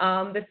actually,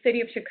 the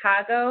city of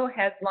Chicago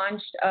has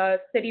launched a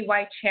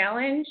citywide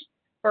challenge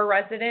for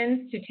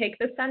residents to take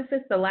the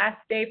census. The last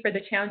day for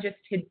the challenge is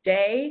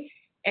today.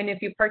 And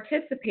if you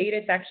participate,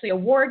 it's actually a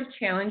ward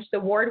challenge. The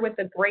ward with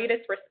the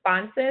greatest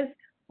responses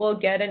will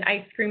get an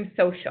ice cream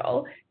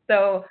social.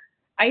 So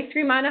ice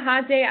cream on a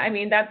hot day,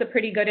 that's a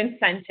pretty good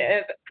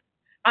incentive.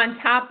 On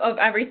top of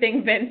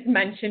everything Vince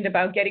mentioned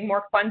about getting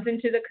more funds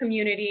into the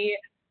community,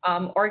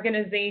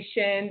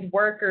 organizations,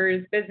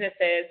 workers,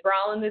 businesses, we're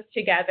all in this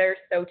together.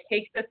 So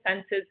take the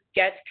census,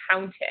 get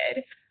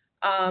counted.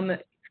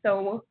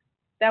 So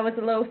that was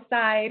a little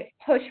side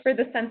push for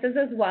the census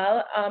as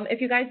well.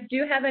 If you guys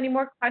do have any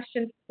more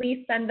questions,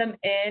 please send them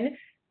in.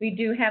 We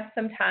do have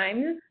some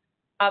time.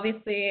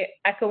 Obviously,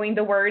 echoing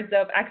the words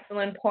of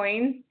excellent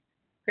points.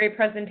 Great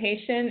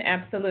presentation.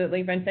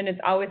 Absolutely, Vincent. It's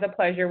always a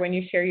pleasure when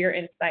you share your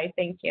insight.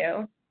 Thank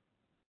you.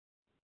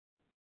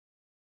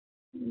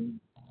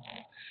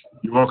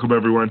 You're welcome,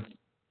 everyone.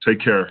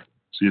 Take care.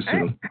 See you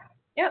soon. Right.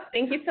 Yep.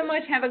 Thank you so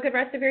much. Have a good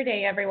rest of your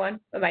day,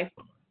 everyone. Bye-bye.